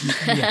was. I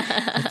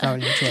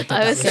thoroughly enjoyed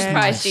that. I was That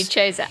surprised nice. you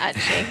chose it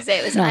actually because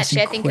it was Nice and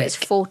actually, I think it was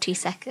quick. 40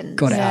 seconds.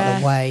 Got it out of Yeah.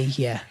 the way.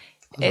 Yeah.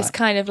 It's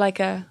kind of like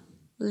a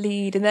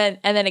lead and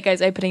then it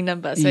goes opening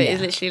number. So it is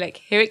Yeah. literally like,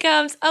 here it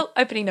comes. Oh,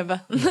 opening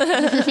number. Yeah,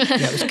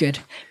 it was good.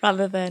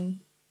 Rather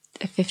than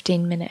a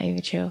 15-minute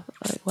overture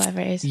or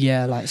whatever it is.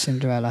 Yeah, like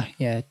Cinderella.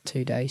 Yeah,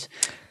 2 days.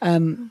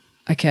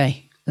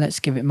 Okay, let's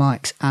give it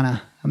mics.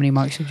 Anna, how many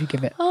mics would you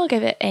give it? I'll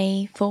give it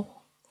a 4.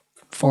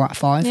 4 out of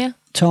 5? Yeah.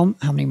 Tom,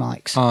 how many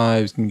mics?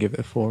 I was going to give it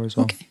a 4 as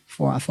well. Okay,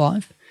 4 out of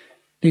 5.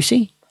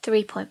 Lucy?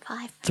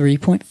 3.5.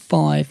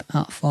 3.5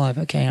 out of 5.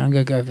 Okay, I'm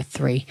going to go over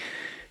 3.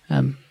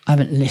 I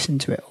haven't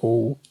listened to it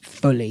all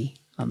fully.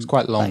 It's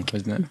quite long,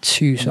 isn't it?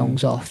 2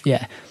 songs off,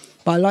 yeah.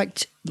 But I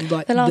liked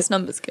like The last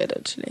number's good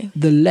actually.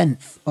 the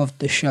length of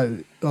the show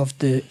of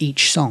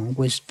each song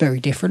was very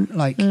different.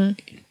 Like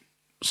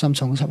some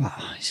songs, I'm like,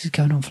 oh, this is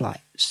going on for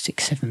like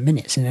 6-7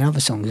 minutes, and then other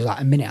songs are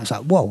like a minute. I was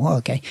like, whoa,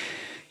 okay,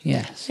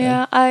 yeah, so,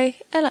 Yeah, I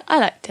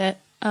liked it.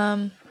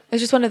 It was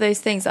just one of those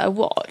things that I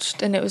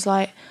watched and it was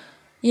like,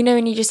 you know,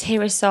 when you just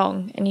hear a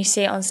song and you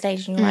see it on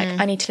stage and you're like,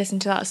 I need to listen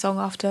to that song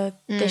after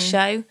this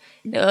show.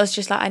 It was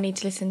just like, I need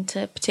to listen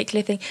to a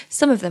particular thing.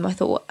 Some of them I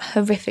thought were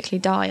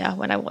horrifically dire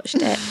when I watched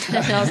it.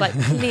 And I was like,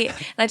 please.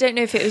 And I don't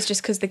know if it was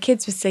just because the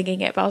kids were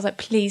singing it, but I was like,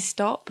 please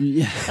stop.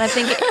 yeah. And I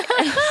think,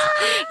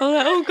 I was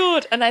like, oh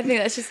God. And I think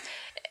that's just,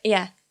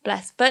 yeah,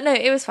 bless. But no,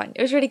 it was fine.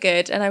 It was really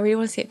good. And I really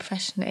want to see it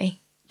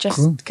professionally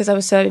just because I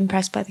was so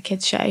impressed by the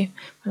kids' show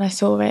when I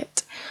saw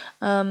it.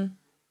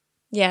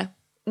 Yeah,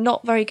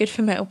 not very good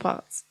for male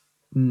parts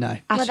No,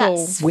 at Well, all.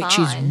 that's which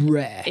is fine.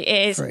 rare It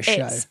is. for a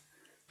show. It's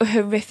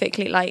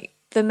horrifically like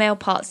the male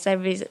parts.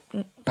 There is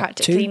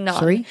practically 2, none.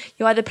 3?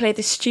 You either play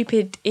the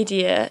stupid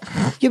idiot.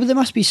 Yeah, but there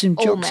must be some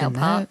All jocks male in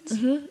there. parts.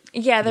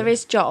 Yeah, there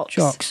is jocks,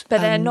 Jocks,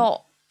 but they're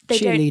not. They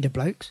don't. Cheerleader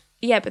blokes.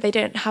 Yeah, but they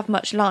don't have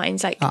much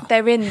lines. Like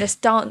they're in the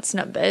dance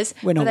numbers,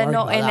 We're not but they're worried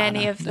not about in that,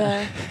 any no. of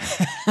the.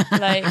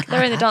 Like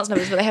they're in the dance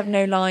numbers, but they have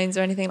no lines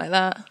or anything like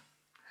that.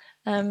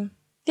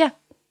 Yeah.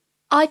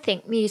 I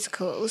think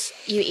musicals,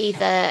 you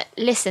either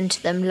listen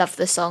to them, love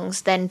the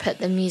songs, then put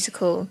the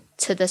musical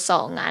to the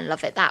song and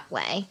love it that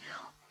way,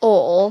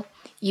 or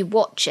you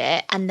watch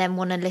it and then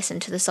want to listen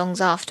to the songs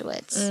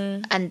afterwards.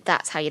 And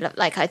that's how you love.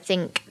 Like, I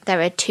think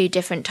there are 2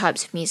 different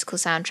types of musical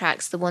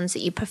soundtracks: the ones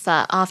that you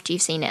prefer after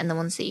you've seen it, and the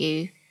ones that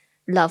you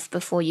love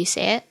before you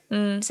see it.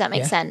 Does that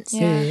make sense?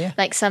 Yeah.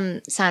 Like some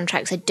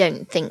soundtracks, I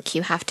don't think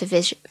you have to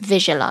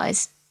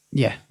visualize.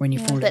 Yeah, when you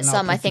fall in But love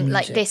some, I with the think,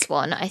 like music. this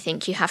one, I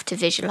think you have to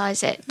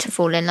visualize it to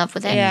fall in love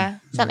with it. Yeah.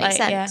 Does that make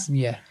Like, yeah. sense?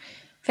 Yeah.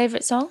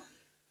 Favorite song?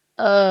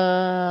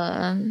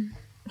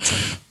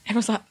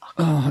 Everyone's like,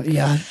 Oh,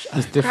 yeah.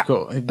 It's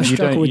difficult. You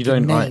struggle don't. with You the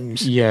don't like.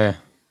 names. Yeah,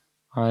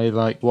 I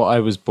like what I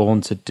was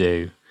born to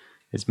do.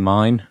 Is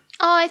mine.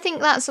 Oh, I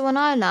think that's the one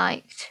I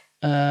liked.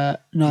 No,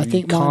 I You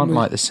think mine can't was,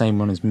 like the same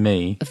one as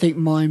me. I think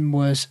mine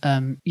was.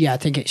 I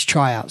think it's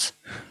tryouts.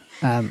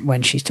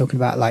 When she's talking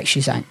about like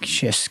she's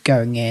anxious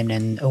going in,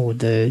 and all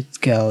the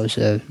girls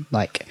are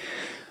like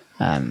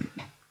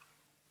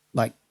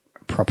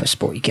proper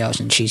sporty girls,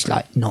 and she's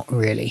like not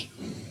really.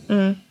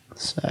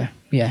 So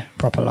yeah,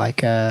 proper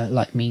like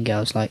Mean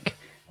Girls. Like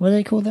what do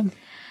they call them?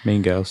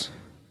 Mean Girls.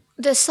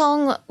 The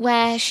song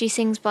where she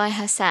sings by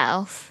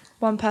herself.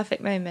 One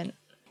Perfect Moment.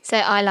 So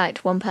I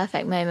liked One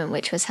Perfect Moment,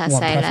 which was her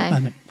One solo. perfect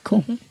moment.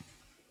 Cool.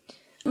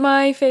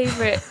 My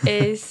favourite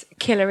is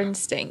Killer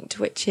Instinct,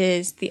 which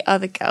is the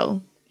other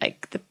girl,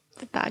 like the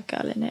bad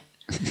girl in it,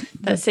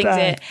 that sings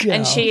bad it.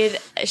 And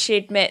girl. she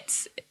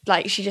admits,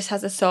 like, she just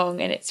has a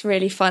song and it's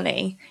really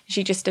funny.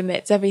 She just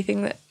admits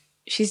everything that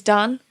she's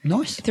done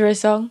Nice. through a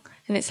song,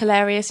 and it's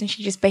hilarious. And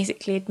she just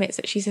basically admits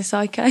that she's a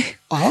psycho, and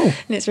Oh,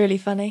 it's really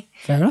funny.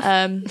 fair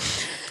enough.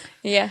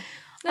 Yeah,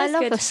 I that's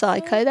love good. a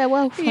psycho. They're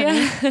well funny.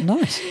 Yeah,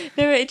 Nice.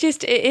 no, it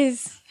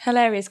is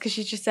hilarious because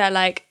she's just there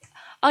like,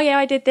 oh yeah,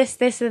 I did this,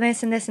 this, and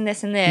this, and this, and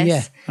this, and this.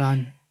 Yeah. But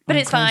I'm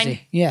it's fine.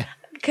 crazy. Yeah.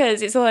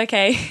 Because it's all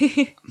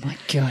okay. My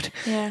God.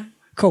 Yeah.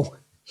 Cool.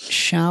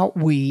 Shall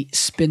we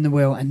spin the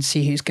wheel and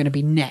see who's going to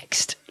be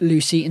next?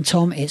 Lucy and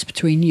Tom, it's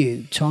between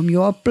you. Tom,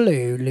 you are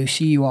blue.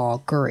 Lucy, you are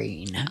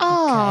green.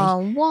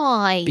 Oh,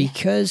 why?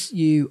 Because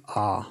you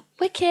are.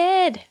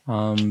 Wicked.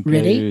 Ready?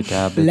 Blue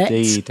dabba Let's-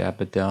 dee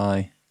dabba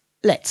die.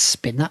 Let's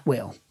spin that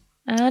wheel.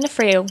 And a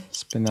frill.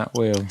 Spin that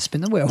wheel.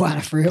 Spin the wheel,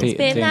 Anna Frill. Peter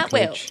Spin that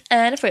wheel. Dinklage.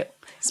 And a frill.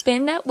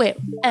 Spin that wheel.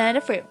 And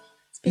a frill.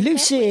 Spin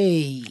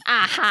Lucy,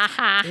 Ah, ha,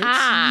 ha,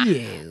 ha. it's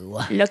you.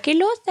 that- Lucky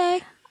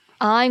Lucy.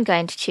 I'm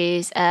going to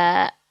choose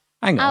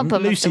Hang on, Album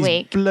of the Lucy's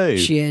week. blue.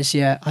 She is,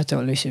 yeah. I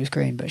thought Lucy was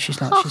green, but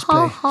she's not. She's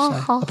blue. So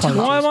apologies.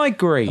 Why am I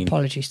green?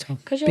 Apologies, Tom.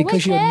 'Cause you're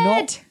because you're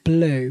not wicked.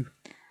 blue.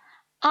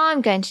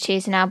 I'm going to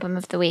choose an album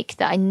of the week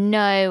that I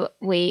know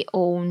we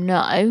all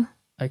know,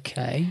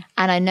 Okay.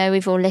 and I know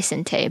we've all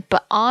listened to,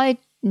 but I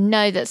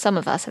know that some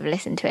of us have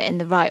listened to it in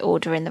the right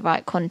order, in the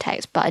right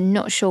context, but I'm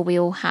not sure we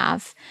all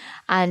have.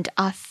 And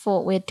I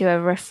thought we'd do a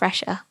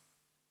refresher.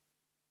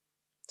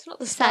 It's not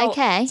the that Star.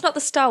 okay? It's not the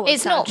Star Wars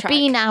It's not soundtrack.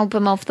 been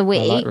album of the I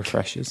week, like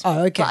refreshers. Oh,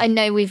 okay. but I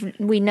know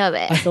we know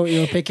it. I thought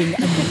you were picking.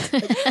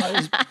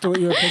 Thought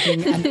you were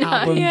picking an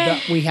album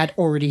that we had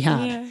already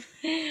had.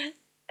 Yeah.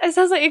 It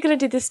sounds like you're going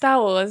to do the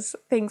Star Wars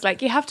things.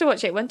 Like you have to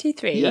watch it 1, 2,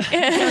 3.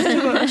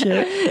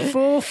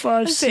 4,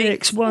 5,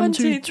 6, 1,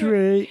 2,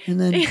 3, and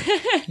then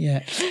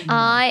yeah.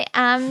 I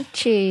am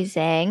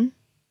choosing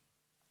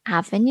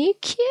Avenue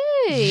Q.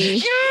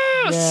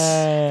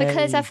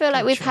 Because I feel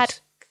like we've had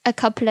a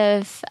couple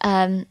of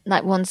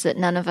like ones that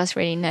none of us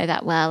really know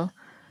that well,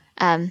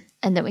 and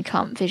that we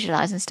can't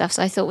visualize and stuff.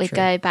 So I thought we'd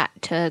go back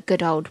to a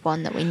good old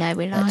one that we know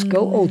we like. Let's go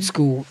old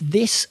school.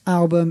 This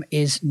album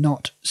is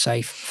not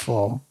safe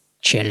for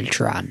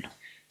children,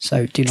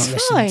 so do not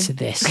listen fine. to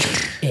this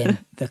in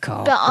the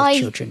car. But with I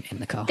children in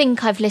the car. I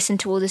think I've listened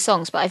to all the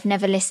songs, but I've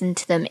never listened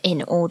to them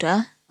in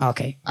order.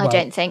 Okay, I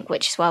don't think,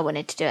 which is why I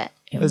wanted to do it.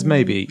 There's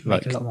maybe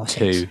like a lot more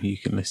 2 sense. you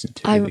can listen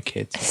to I with the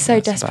kids. so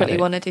That's about desperately it.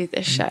 want to do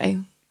this show.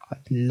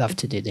 I'd love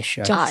to do this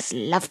show. I'd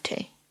love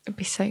to. It'd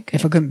be so good.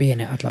 If I couldn't be in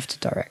it, I'd love to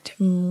direct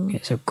it.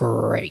 It's a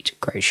great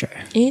show.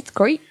 It's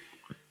great.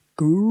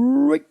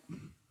 Great.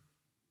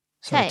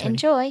 So Sorry, Tony.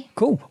 enjoy.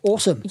 Cool.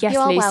 Awesome. Yes, You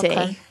are Lucy.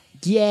 welcome.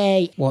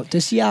 Yay. What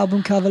does the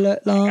album cover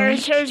look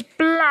like? is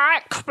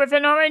black with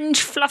an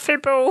orange fluffy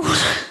ball.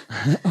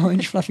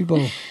 Orange fluffy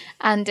ball.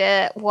 And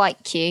a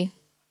white Q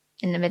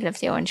in the middle of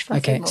the orange fluffy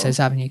Okay, ball. it says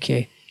Avenue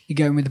Q. You're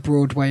going with the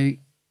Broadway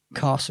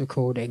cast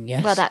recording,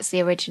 yes? Well, that's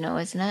the original,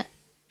 isn't it?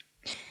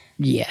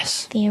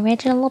 Yes. The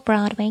original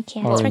Broadway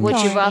cast. Orange.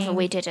 Would you rather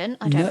we didn't?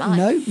 I don't No,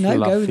 mind. no,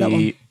 go with that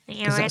one.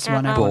 Fluffy 'Cause that's the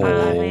one everyone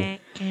knows.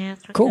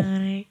 ball.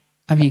 Cool.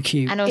 Avenue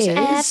Q And also is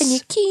Avenue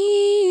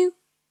Q.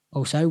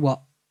 also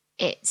what?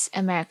 It's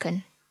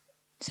American.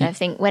 So I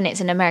think when it's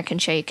an American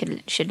show, you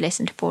should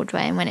listen to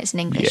Broadway, and when it's an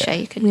English show,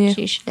 you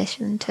should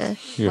listen to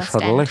You West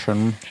should End.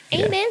 listen.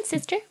 Amen,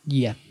 sister.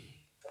 Yeah.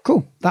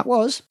 Cool. That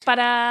was.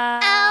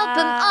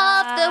 Album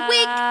of the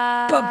week.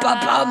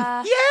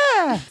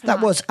 Yeah. That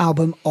was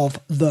album of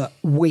the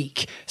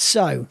week.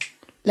 So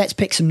let's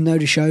pick some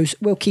Noda shows.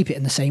 We'll keep it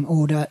in the same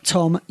order.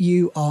 Tom,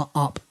 you are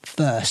up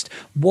first.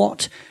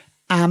 What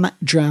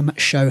Amdram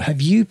show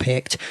have you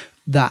picked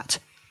that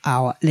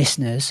our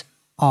listeners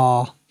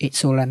are?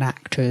 It's all an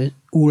actors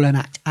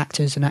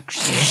and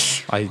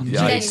actresses.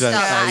 Don't start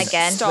that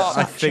again.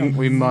 I think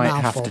we might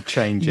have Mouthful. to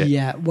change it.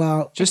 Yeah.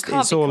 Well, Just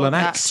can't it's be all called an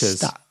that.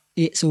 actors.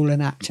 it's all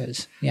an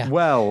actors. Yeah.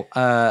 Well,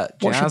 What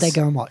should Jazz, they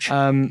go and watch?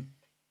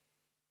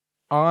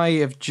 I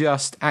have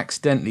just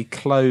accidentally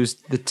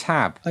closed the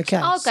tab. Okay.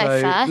 I'll go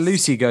So first.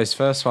 Lucy goes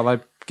first while I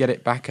get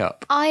it back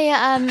up.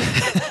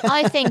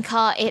 I think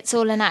our It's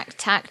All an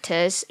Act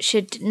actors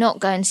should not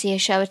go and see a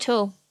show at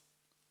all.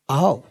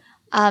 Oh.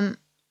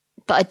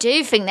 But I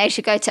do think they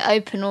should go to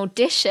open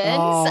auditions.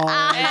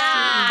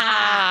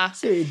 Ah.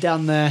 See what you've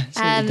done there.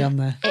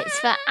 It's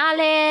for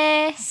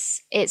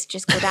Alice. It's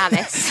just called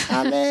Alice.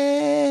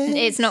 Alice.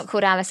 It's not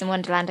called Alice in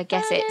Wonderland. I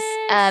guess it's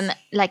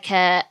like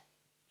a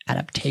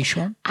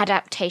Adaptation.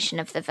 adaptation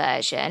of the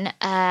version.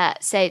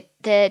 So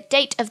the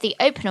date of the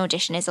open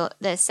audition is the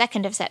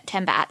 2nd of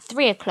September at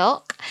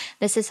 3:00.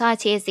 The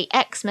society is the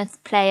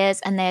Exmouth Players,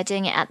 and they are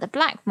doing it at the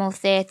Blackmore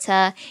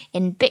Theatre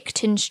in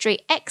Bicton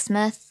Street,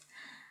 Exmouth.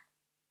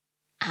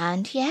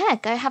 And yeah,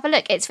 go have a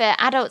look. It's for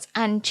adults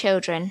and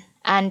children.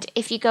 And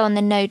if you go on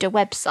the NODA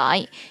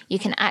website, you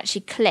can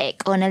actually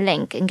click on a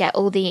link and get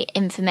all the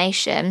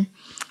information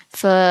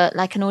for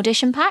like an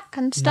audition pack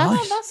and stuff.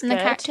 Nice. That's and the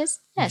good. characters.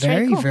 Yeah, it's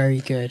Very, really cool. very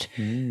good.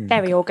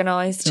 Very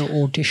organised. The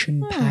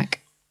audition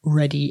pack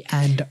ready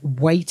and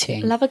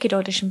waiting. Love a good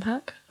audition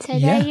pack. So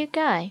Yeah. there you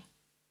go.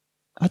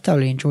 I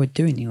thoroughly enjoyed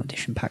doing the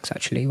audition packs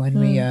actually when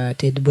we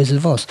did Wizard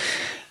of Oz.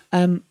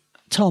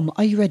 Tom,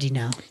 are you ready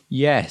now?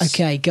 Yes.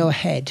 Okay, go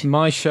ahead.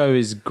 My show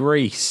is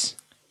Grease.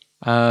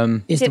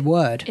 Is the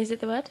word? Is it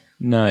the word?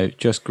 No,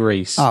 just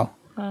Grease. Oh,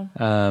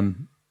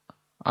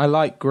 I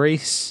like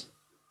Grease.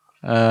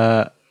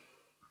 The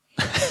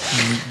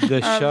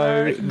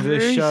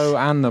show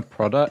and the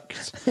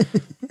product.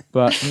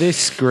 But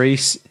this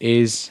Grease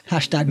is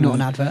hashtag not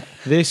an advert.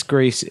 this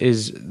Grease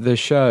is the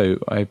show,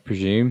 I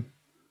presume.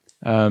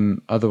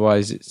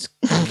 Otherwise, it's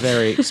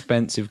very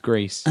expensive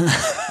grease.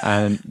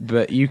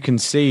 But you can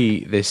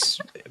see this.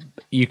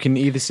 You can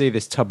either see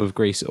this tub of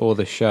grease or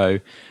the show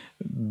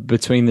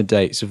between the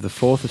dates of the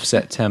 4th of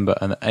September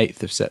and the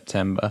 8th of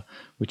September,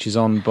 which is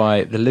on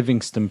by the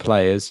Livingston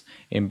Players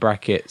in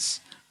brackets,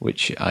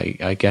 which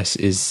I guess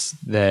is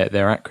their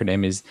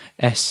acronym is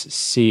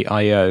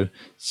SCIO.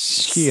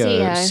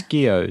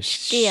 Skio.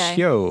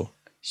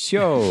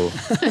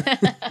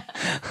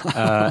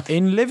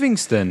 In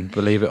Livingston,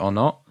 believe it or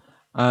not.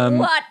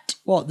 What?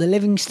 What, the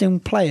Livingston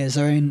players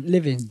are in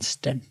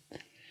Livingston?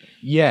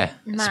 Yeah.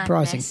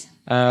 Surprising.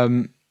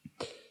 Madness.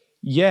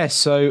 Yeah,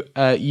 so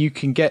you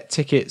can get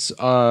tickets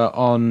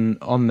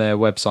on their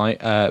website,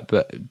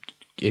 but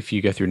if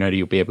you go through Noda,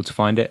 you'll be able to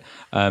find it.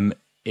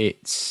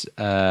 It's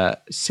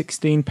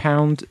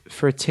 £16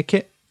 for a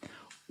ticket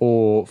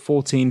or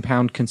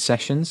 £14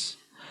 concessions.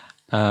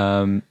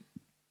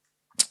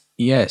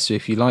 Yeah, so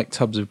if you like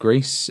Tubs of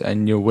Grease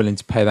and you're willing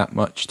to pay that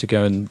much to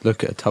go and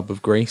look at a tub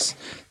of grease,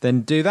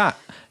 then do that.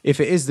 If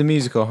it is the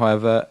musical,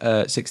 however,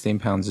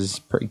 £16 is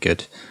pretty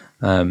good.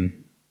 I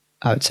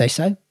would say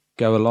so.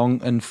 Go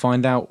along and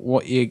find out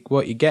what you're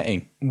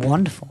getting.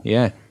 Wonderful.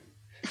 Yeah.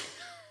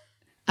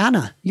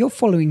 Anna, you're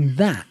following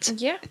that.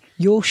 Yeah.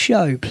 Your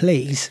show,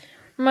 please.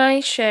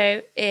 My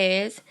show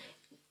is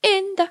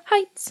In the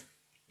Heights.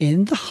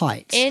 In the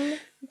Heights. In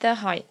the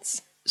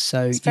Heights.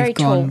 So you've very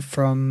gone tall.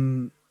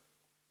 from...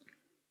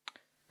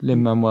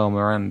 Lin-Manuel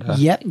Miranda.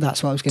 Yep,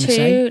 that's what I was going to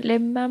say. To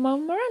Lin-Manuel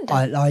Miranda.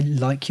 I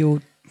like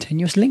your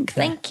tenuous link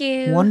there. Thank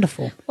you.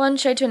 Wonderful. One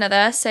show to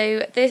another.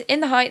 So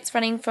In the Heights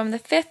running from the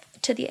 5th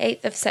to the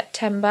 8th of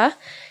September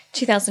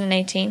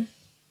 2018,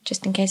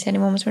 just in case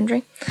anyone was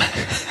wondering.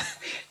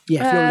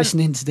 Yeah, if you're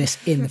listening to this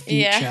in the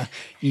future, yeah.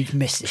 you've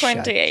missed this show.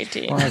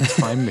 2018. By a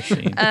time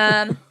machine.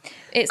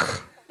 It's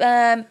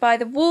by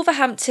the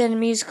Wolverhampton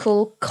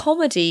Musical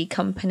Comedy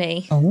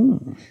Company.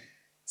 Oh,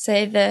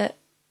 So the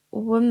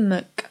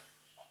WMC,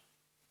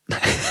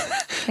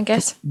 I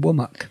guess.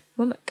 Womack.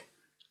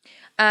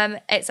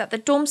 WMC. It's at the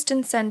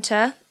Dormston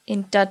Centre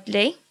in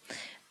Dudley,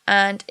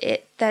 and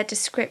their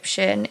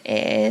description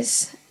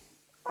is,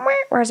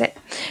 where is it?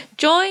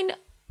 Join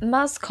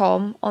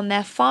Muscom on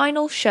their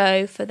final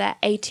show for their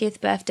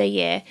 80th birthday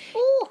year.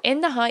 Ooh.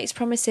 In the Heights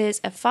promises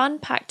a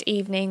fun-packed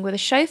evening with a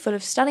show full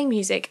of stunning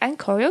music and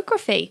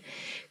choreography.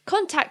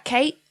 Contact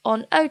Kate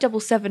on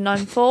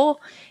 07794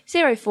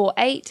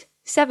 048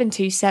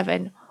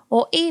 727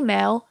 or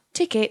email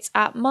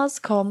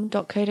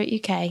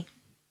tickets@muscom.co.uk.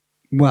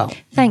 Well,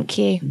 Thank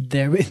you.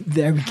 there we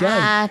go.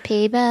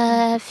 Happy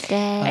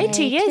birthday.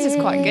 80 years is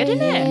quite good,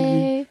 isn't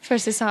it? For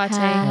society.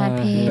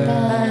 Happy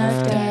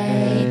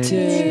birthday to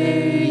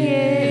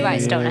you.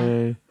 Right, stop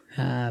now.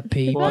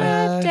 Happy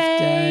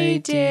Birthday,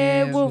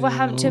 dear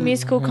Wolverhampton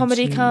Musical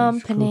Comedy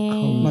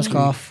Company. Musk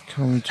off.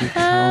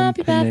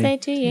 Happy birthday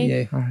to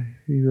you.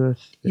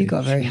 You got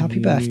a very happy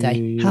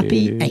birthday.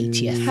 Happy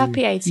 80th.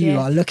 Happy 80th. You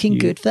are looking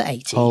good for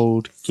 80.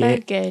 Old So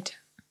git. good.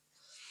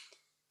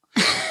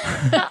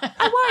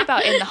 I worry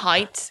about In the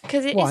Heights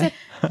because it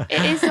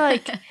is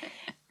like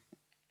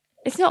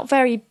it's not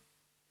very.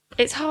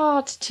 It's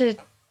hard to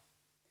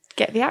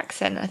get the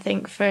accent, I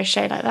think, for a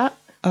show like that.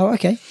 Oh,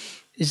 okay.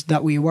 Is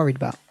that what you're worried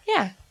about?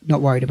 Yeah.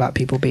 Not worried about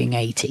people being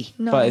 80.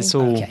 No. But it's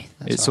all Okay,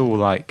 that's it's all all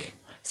like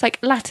It's like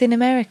Latin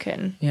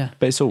American. Yeah.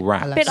 but it's all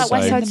rap. A bit like so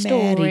West Side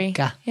Story.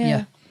 America.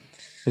 Yeah.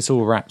 it's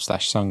all rap /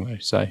 sung though.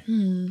 So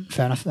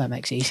Fair enough. That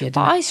makes it easier.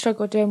 But doesn't it? I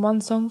struggled doing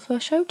one song for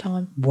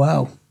Showtime.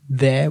 Well,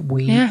 there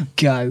we Yeah.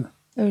 go.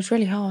 It was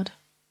really hard.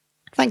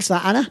 Thanks for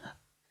that, Anna.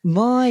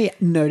 My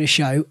Noda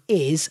show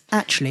is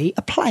actually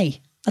a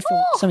play. I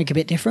thought something a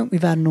bit different.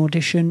 We've had an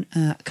audition,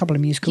 a couple of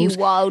You musicals,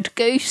 wild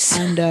goose.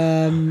 and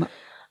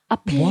A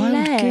play.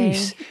 Wild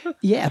Goose.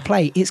 Yeah, a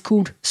play. It's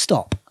called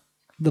Stop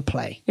the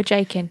Play. You're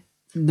joking.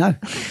 No,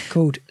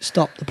 called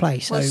Stop the Play.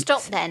 So Well,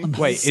 stop then.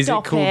 wait, is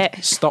Stop it called it.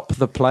 Stop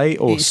the Play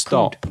or It's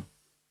Stop?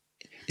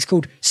 it's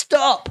called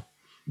Stop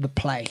the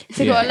Play. Has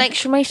it got an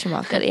exclamation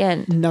mark at the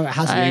end? No, it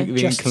hasn't.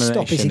 The Just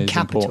Stop is inclination in is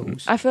capitals.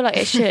 important. I feel like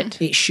it should.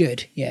 It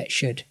should. Yeah, it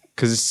should.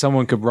 Because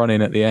someone could run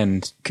in at the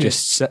end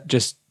just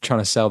trying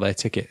to sell their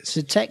tickets.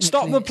 So technically,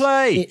 Stop the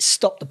play! It's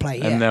Stop the Play.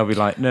 Yeah. And they'll be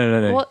like,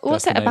 no.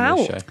 What's that's it the name of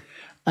the about?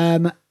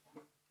 show.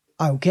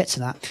 I'll get to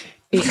that.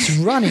 It's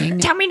running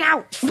Tell me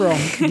now. from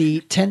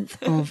the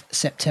 10th of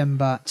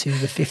September to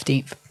the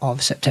 15th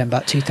of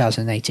September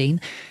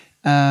 2018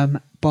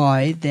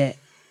 by the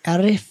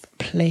Arif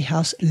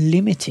Playhouse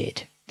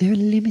Limited. They're a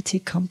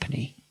limited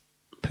company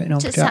putting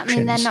on Does that productions.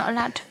 mean they're not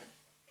allowed to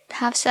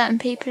have certain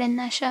people in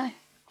their show?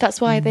 That's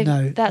why they.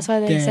 No, that's why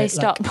they they're say like-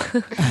 stop.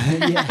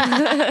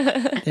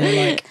 Yeah.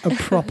 They're like a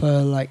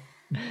proper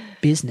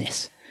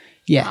business.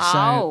 Yeah, Oh,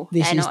 so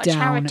this they're is not a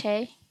down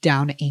charity.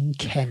 in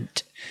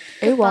Kent.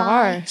 Who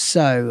are?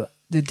 So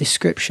the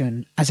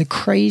description: as a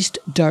crazed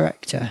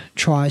director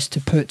tries to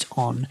put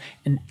on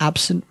an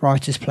absent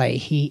writer's play,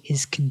 he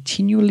is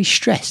continually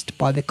stressed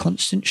by the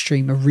constant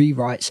stream of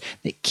rewrites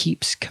that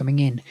keeps coming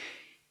in,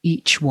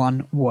 each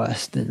one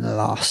worse than the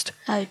last.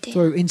 Oh dear.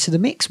 Throw into the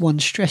mix one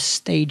stressed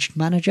stage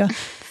manager,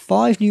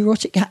 5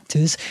 neurotic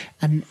actors,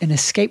 and an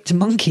escaped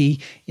monkey.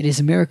 It is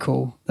a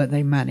miracle that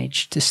they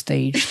managed to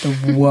stage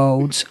the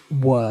world's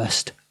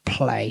worst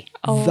play.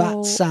 Oh,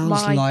 That sounds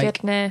my like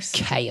goodness.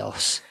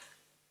 chaos.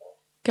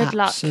 Good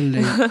luck.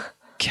 Absolute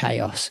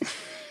chaos.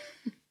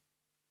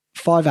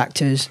 5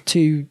 actors,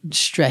 2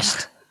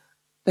 stressed,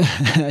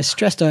 a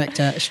stressed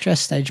director, a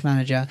stressed stage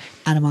manager,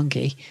 and a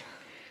monkey.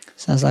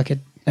 Sounds like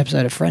an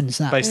episode of Friends,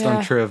 that. Based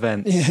on true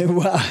events. Yeah,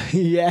 well,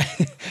 yeah.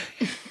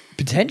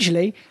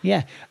 Potentially,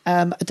 yeah.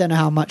 I don't know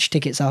how much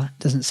tickets are.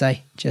 Doesn't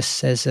say. Just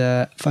says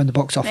phone the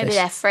box office. Maybe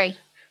they're free.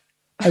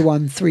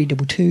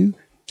 01322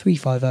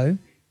 350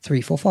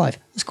 345.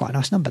 That's quite a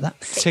nice number, that.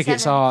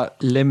 Tickets are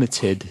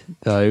limited,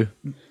 though,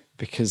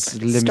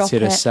 because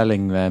Limited are it.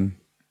 selling them.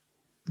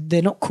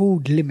 They're not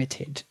called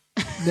limited.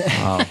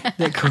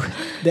 They're called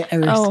the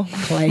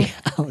Eris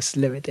Playhouse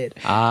Limited.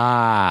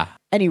 Ah.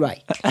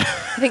 Anyway, I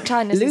think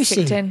China's just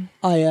kicked Lucy, in.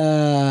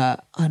 I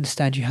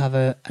understand you have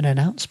an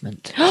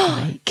announcement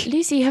to make.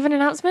 Lucy, you have an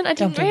announcement? I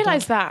didn't Dun, dun,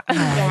 realise that.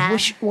 Yeah.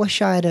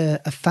 Wish I had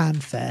a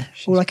fanfare.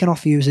 All I can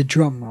offer you is a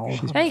drum roll.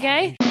 There you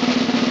go.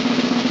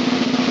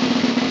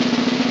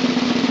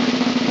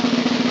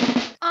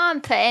 I'm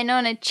putting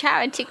on a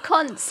charity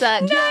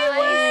concert,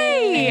 guys.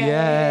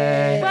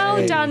 Yay.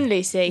 Well done,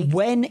 Lucy.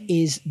 When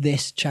is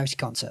this charity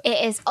concert?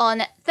 It is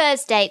on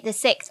Thursday, the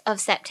 6th of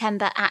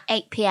September at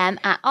 8 p.m.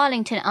 at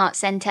Arlington Arts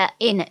Centre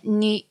in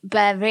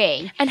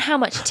Newbury. And how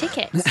much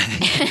tickets?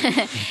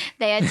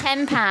 They are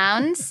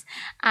 £10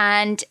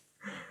 and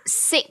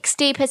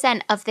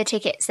 60% of the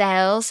ticket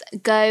sales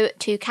go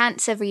to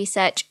Cancer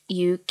Research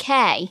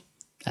UK.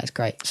 That's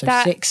great. So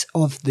That- 6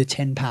 of the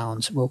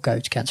 £10 will go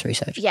to cancer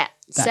research. Yeah.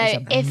 That So is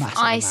a if massive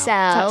I amount.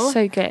 sell That's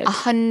so good.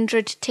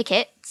 100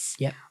 tickets,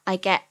 Yep. I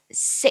get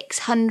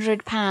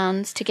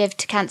 £600 to give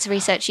to Cancer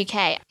Research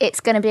UK. It's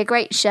going to be a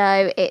great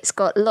show. It's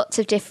got lots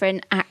of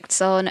different acts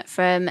on,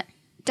 from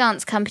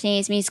dance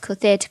companies, musical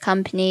theatre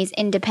companies,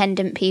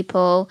 independent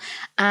people,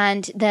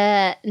 and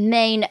the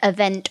main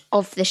event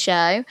of the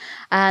show,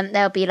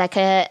 there'll be like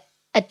a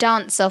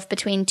dance off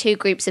between two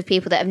groups of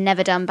people that have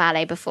never done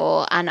ballet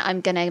before, and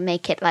I'm going to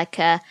make it like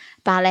a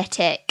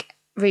balletic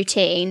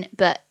routine,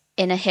 but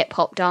in a hip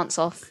hop dance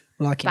off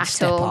Like in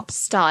Step battle Up.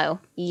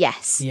 style.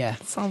 Yes. Yeah.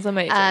 Sounds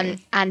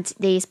amazing. And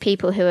these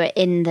people who are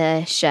in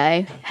the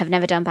show have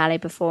never done ballet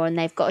before, and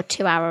they've got a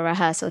 2-hour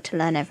rehearsal to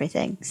learn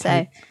everything. So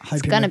it's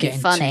Hoping going to we're be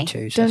getting funny.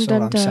 tutus, Dun, that's all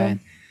dun, I'm dun. saying.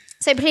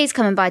 So please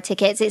come and buy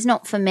tickets. It's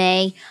not for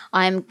me.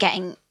 I'm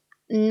getting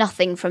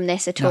nothing from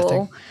this at Nothing.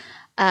 all.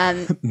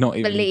 Not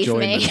even Believe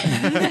me. enjoyment.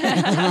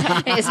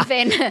 It's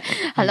been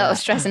a lot of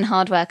stress and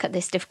hard work at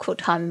this difficult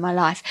time in my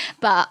life.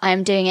 But I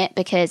am doing it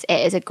because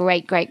it is a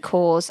great, great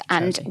cause.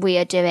 And we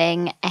are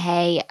doing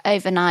a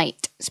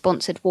overnight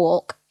sponsored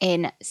walk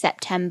in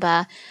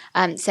September.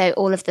 So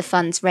all of the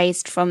funds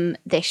raised from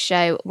this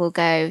show will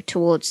go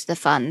towards the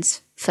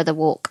funds for the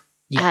walk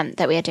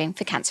that we are doing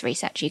for Cancer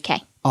Research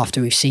UK. After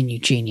we've seen you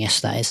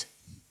genius, that is.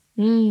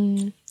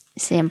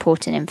 It's the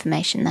important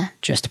information there.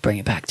 Just to bring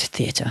it back to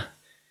theatre.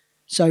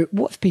 So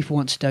what if people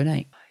want to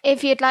donate?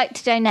 If you'd like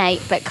to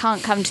donate but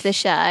can't come to the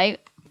show,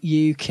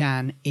 You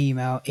can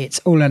email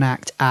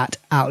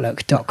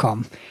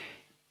itsallanact@outlook.com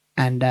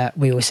and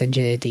we will send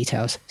you the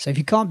details. So if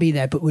you can't be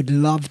there but would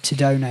love to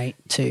donate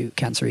to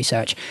cancer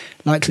research,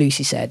 like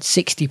Lucy said,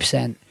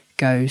 60%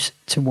 goes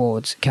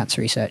towards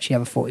cancer research. The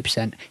other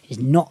 40% is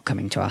not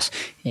coming to us.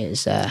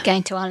 Is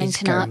going to is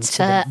Arlington going Arts to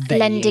the for venue.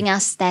 lending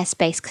us their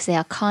space because they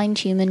are kind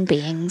human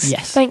beings.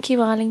 Yes. Thank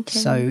you, Arlington.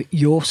 So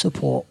your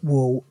support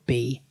will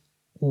be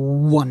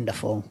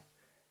wonderful.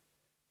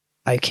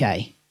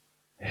 Okay.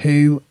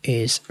 Who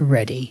is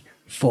ready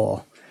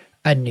for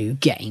a new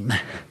game?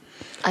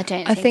 I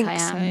don't I think think I am.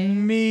 so.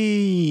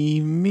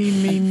 Me.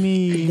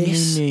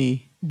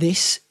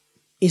 This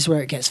is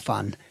where it gets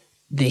fun.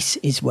 This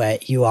is where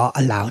you are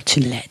allowed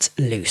to let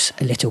loose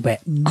a little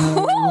bit.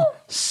 No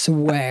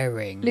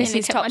swearing.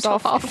 Lucy's Take my tops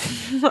top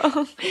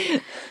off.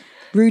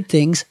 Rude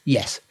things,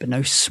 yes, but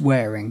no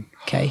swearing,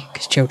 okay?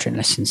 Because children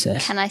listen to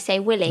this. Can I say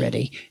Willy?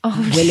 Ready?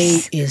 Willy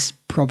is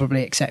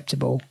probably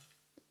acceptable.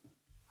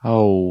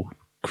 Oh,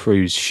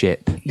 cruise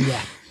ship.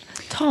 Yeah.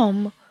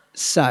 Tom.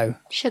 So,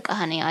 Sugar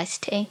honey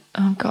iced tea.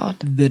 Oh, God.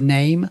 the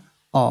name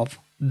of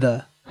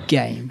the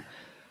game,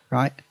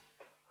 right?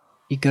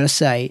 You got to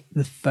say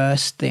the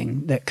first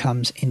thing that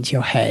comes into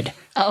your head.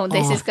 Oh,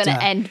 this is going to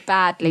After end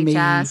badly, Me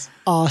Jazz.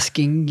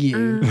 asking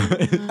you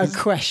a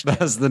question.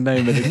 That's the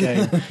name of the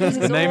game.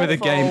 The name of the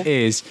game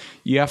is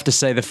you have to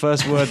say the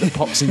first word that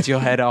pops into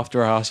your head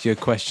after I ask you a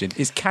question.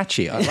 It's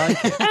catchy. I like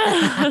it.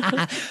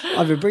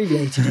 I've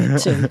abbreviated it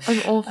too. I'm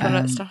awful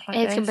at stuff like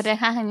It's this. going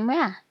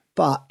to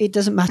But it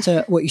doesn't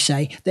matter what you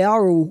say. They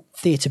are all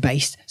theatre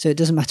based, so it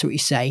doesn't matter what you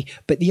say.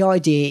 But the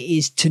idea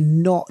is to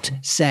not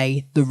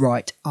say the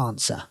right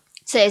answer.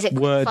 So is it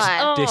Word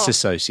fire?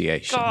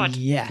 disassociation. God.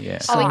 Yeah. Yeah.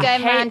 So, Are we I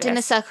going hate round in a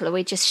this. circle or are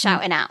we just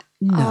shouting out?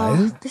 no.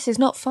 Oh, this is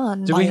not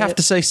fun. Do we have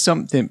to say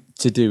something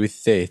to do with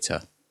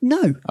theatre?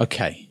 No.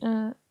 Okay.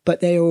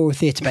 But they're all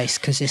theatre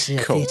based because this is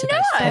a Cool. theatre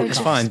based It's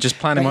fine. Just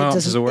planning my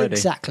answers already.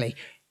 Exactly.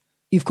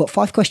 You've got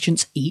 5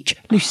 questions each.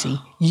 Lucy,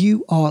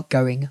 you are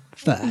going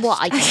first.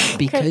 Why?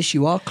 Because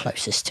you are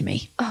closest to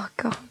me. Oh,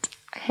 God.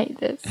 I hate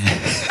this.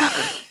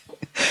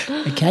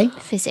 Okay?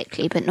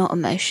 Physically, but not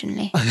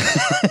emotionally.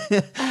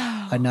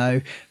 I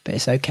know, but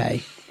it's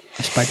okay.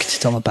 I've spoken to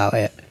Tom about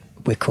it.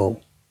 We're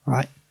cool.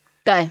 Right?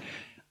 Go.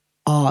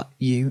 Are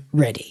you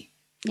ready?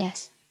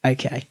 Yes.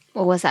 Okay.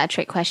 Or was that a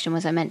trick question?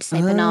 Was I meant to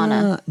say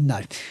banana?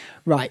 No.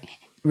 Right.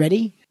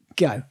 Ready?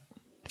 Go.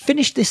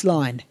 Finish this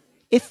line.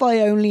 If I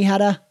only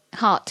had a...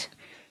 Heart.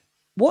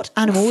 What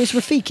animal is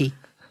Rafiki?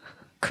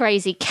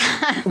 Crazy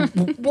cat.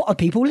 What are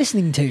people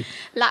listening to?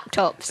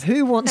 Laptops.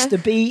 Who wants to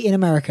be in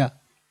America?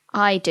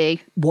 I do.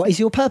 What is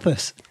your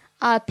purpose?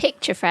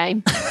 Picture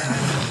frame.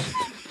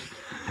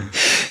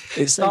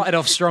 It started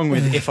off strong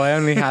with "If I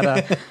only had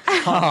a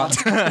heart."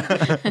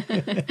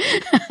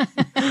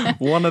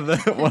 one of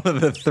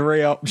the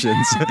three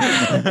options.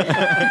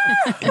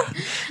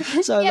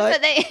 So, Yeah,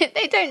 like, but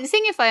they don't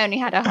sing "If I Only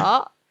Had a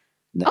Heart."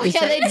 Oh is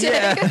yeah,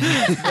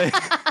 that-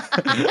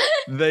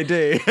 they do. They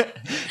do.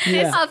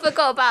 yeah. I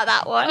forgot about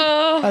that one.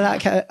 I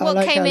like how, I What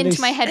like came how into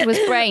Lucy, my head was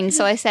brain,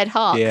 so I said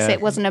heart because Yeah.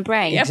 it wasn't a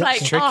brain. Yeah,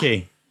 like,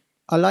 Tricky.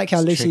 I like how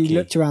It's Lucy tricky.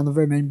 looked around the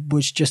room and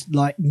was just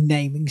like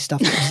naming stuff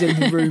that was in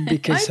the room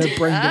because her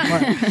brain didn't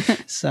work.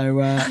 So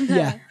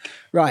yeah,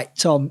 right,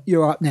 Tom,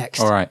 you're up next.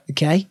 All right.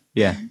 Okay,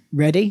 Yeah.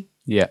 ready?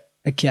 Yeah.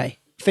 Okay,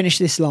 finish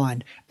this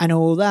line and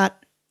all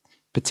that.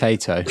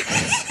 Potato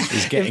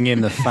is getting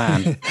in the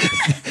fan.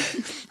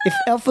 If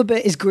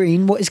alphabet is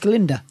green, what is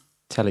Glinda?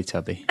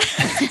 Teletubby.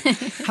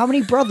 How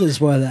many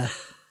brothers were there?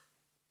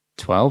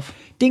 12.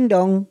 Ding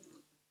dong.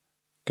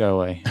 Go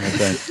away. I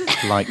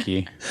don't like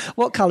you.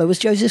 What colour was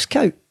Joseph's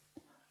coat?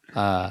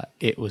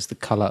 It was the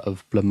colour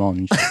of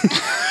blancmange.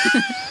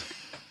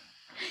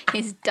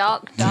 His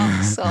dark,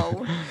 dark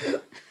soul.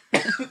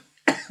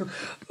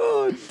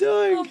 Oh,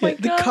 no. my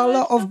The God.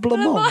 colour of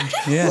blancmange.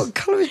 Yeah. What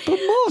colour is It's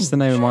blancmange? the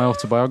name of my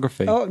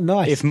autobiography. Oh,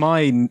 nice. If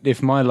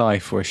my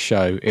life were a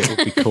show, it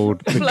would be called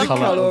The Colour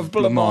Colour of of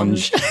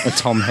Blancmange. Blancmange, a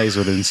Tom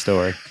Hazelden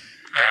story.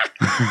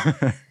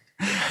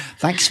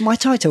 Thanks for my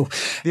title.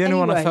 The only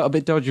one I Anyway. felt a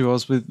bit dodgy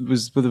was with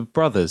the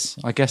brothers.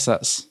 I guess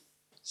that's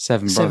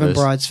seven brothers. Seven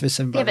brides for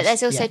seven Yeah, brothers. but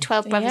there's also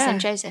 12 brothers Yeah. and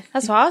Joseph.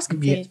 That's why I was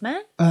confused,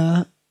 man.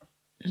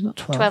 It's not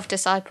 12. 12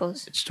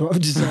 disciples. It's 12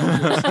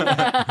 disciples.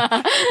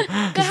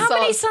 But how So-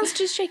 many sons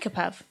does Jacob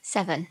have?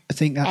 7. I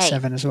think that's 8.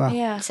 7 as well.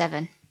 Yeah,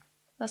 7.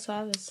 that's what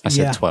I was. I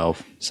said Yeah.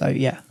 12. So,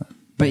 yeah.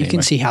 But you can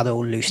Anyway. see how they're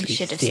all loosely You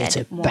should have said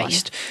theatre one.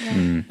 based.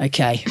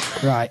 Okay,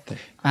 right.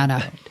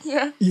 Anna,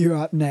 Yeah. you're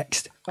up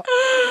next.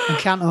 I'm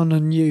counting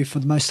on you for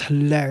the most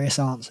hilarious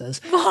answers.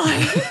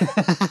 Why?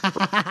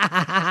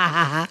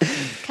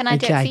 Can I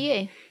do it Okay. for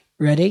you?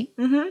 Ready?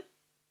 Mm-hmm.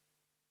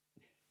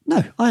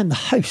 No, I am the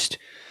host.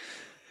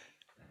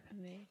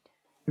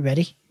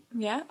 Ready?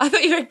 Yeah, I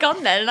thought you were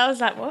gone then, and I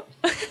was like, what?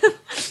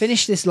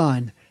 Finish this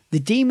line. The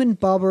demon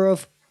barber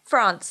of...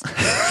 France.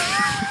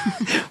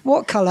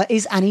 What colour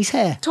is Annie's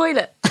hair?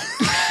 Toilet.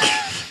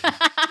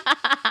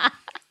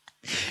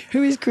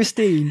 Who is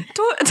Christine?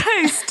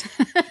 Toast.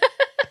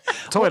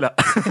 Toilet.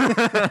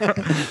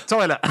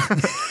 Toilet.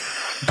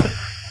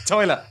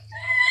 Toilet.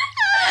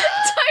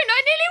 Don't,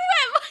 I nearly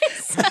wet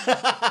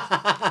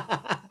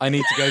myself. I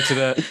need to go to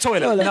the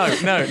toilet.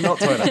 No, not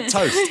toilet.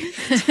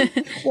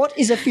 Toast. What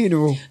is a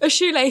funeral? A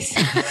shoelace.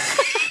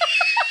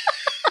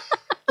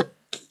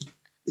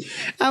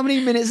 How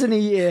many minutes in a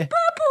year?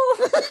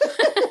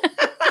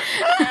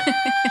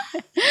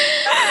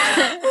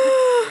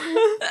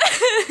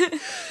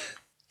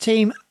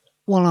 Team,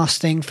 one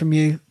last thing from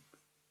you.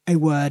 A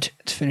word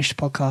to finish the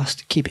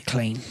podcast. Keep it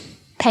clean.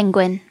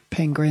 Penguin.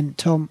 Penguin,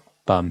 Tom.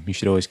 Bum. You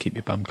should always keep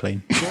your bum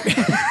clean.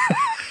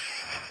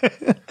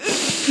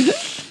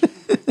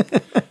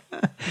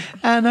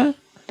 Anna.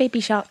 Baby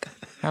shark.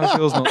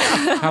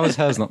 How is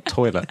hers not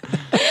toilet?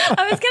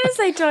 I was going to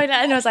say toilet,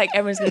 and I was like,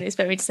 everyone's going to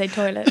expect me to say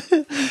toilet.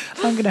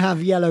 I'm going to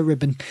have yellow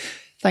ribbon.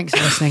 Thanks for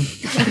listening.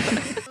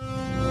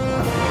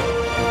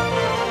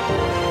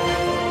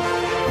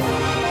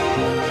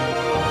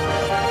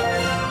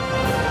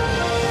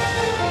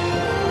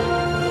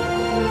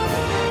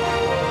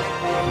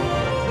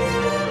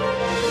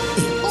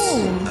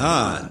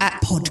 At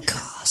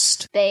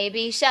podcast.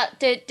 Baby shark,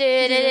 do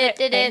do do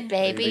do do.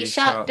 Baby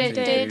shark, do do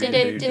do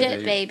do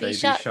do. Baby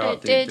shark, do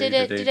do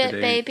do do do.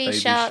 Baby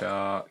shark.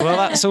 Well,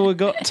 that's all we've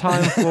got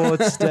time for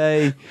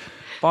today.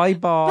 Bye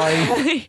bye.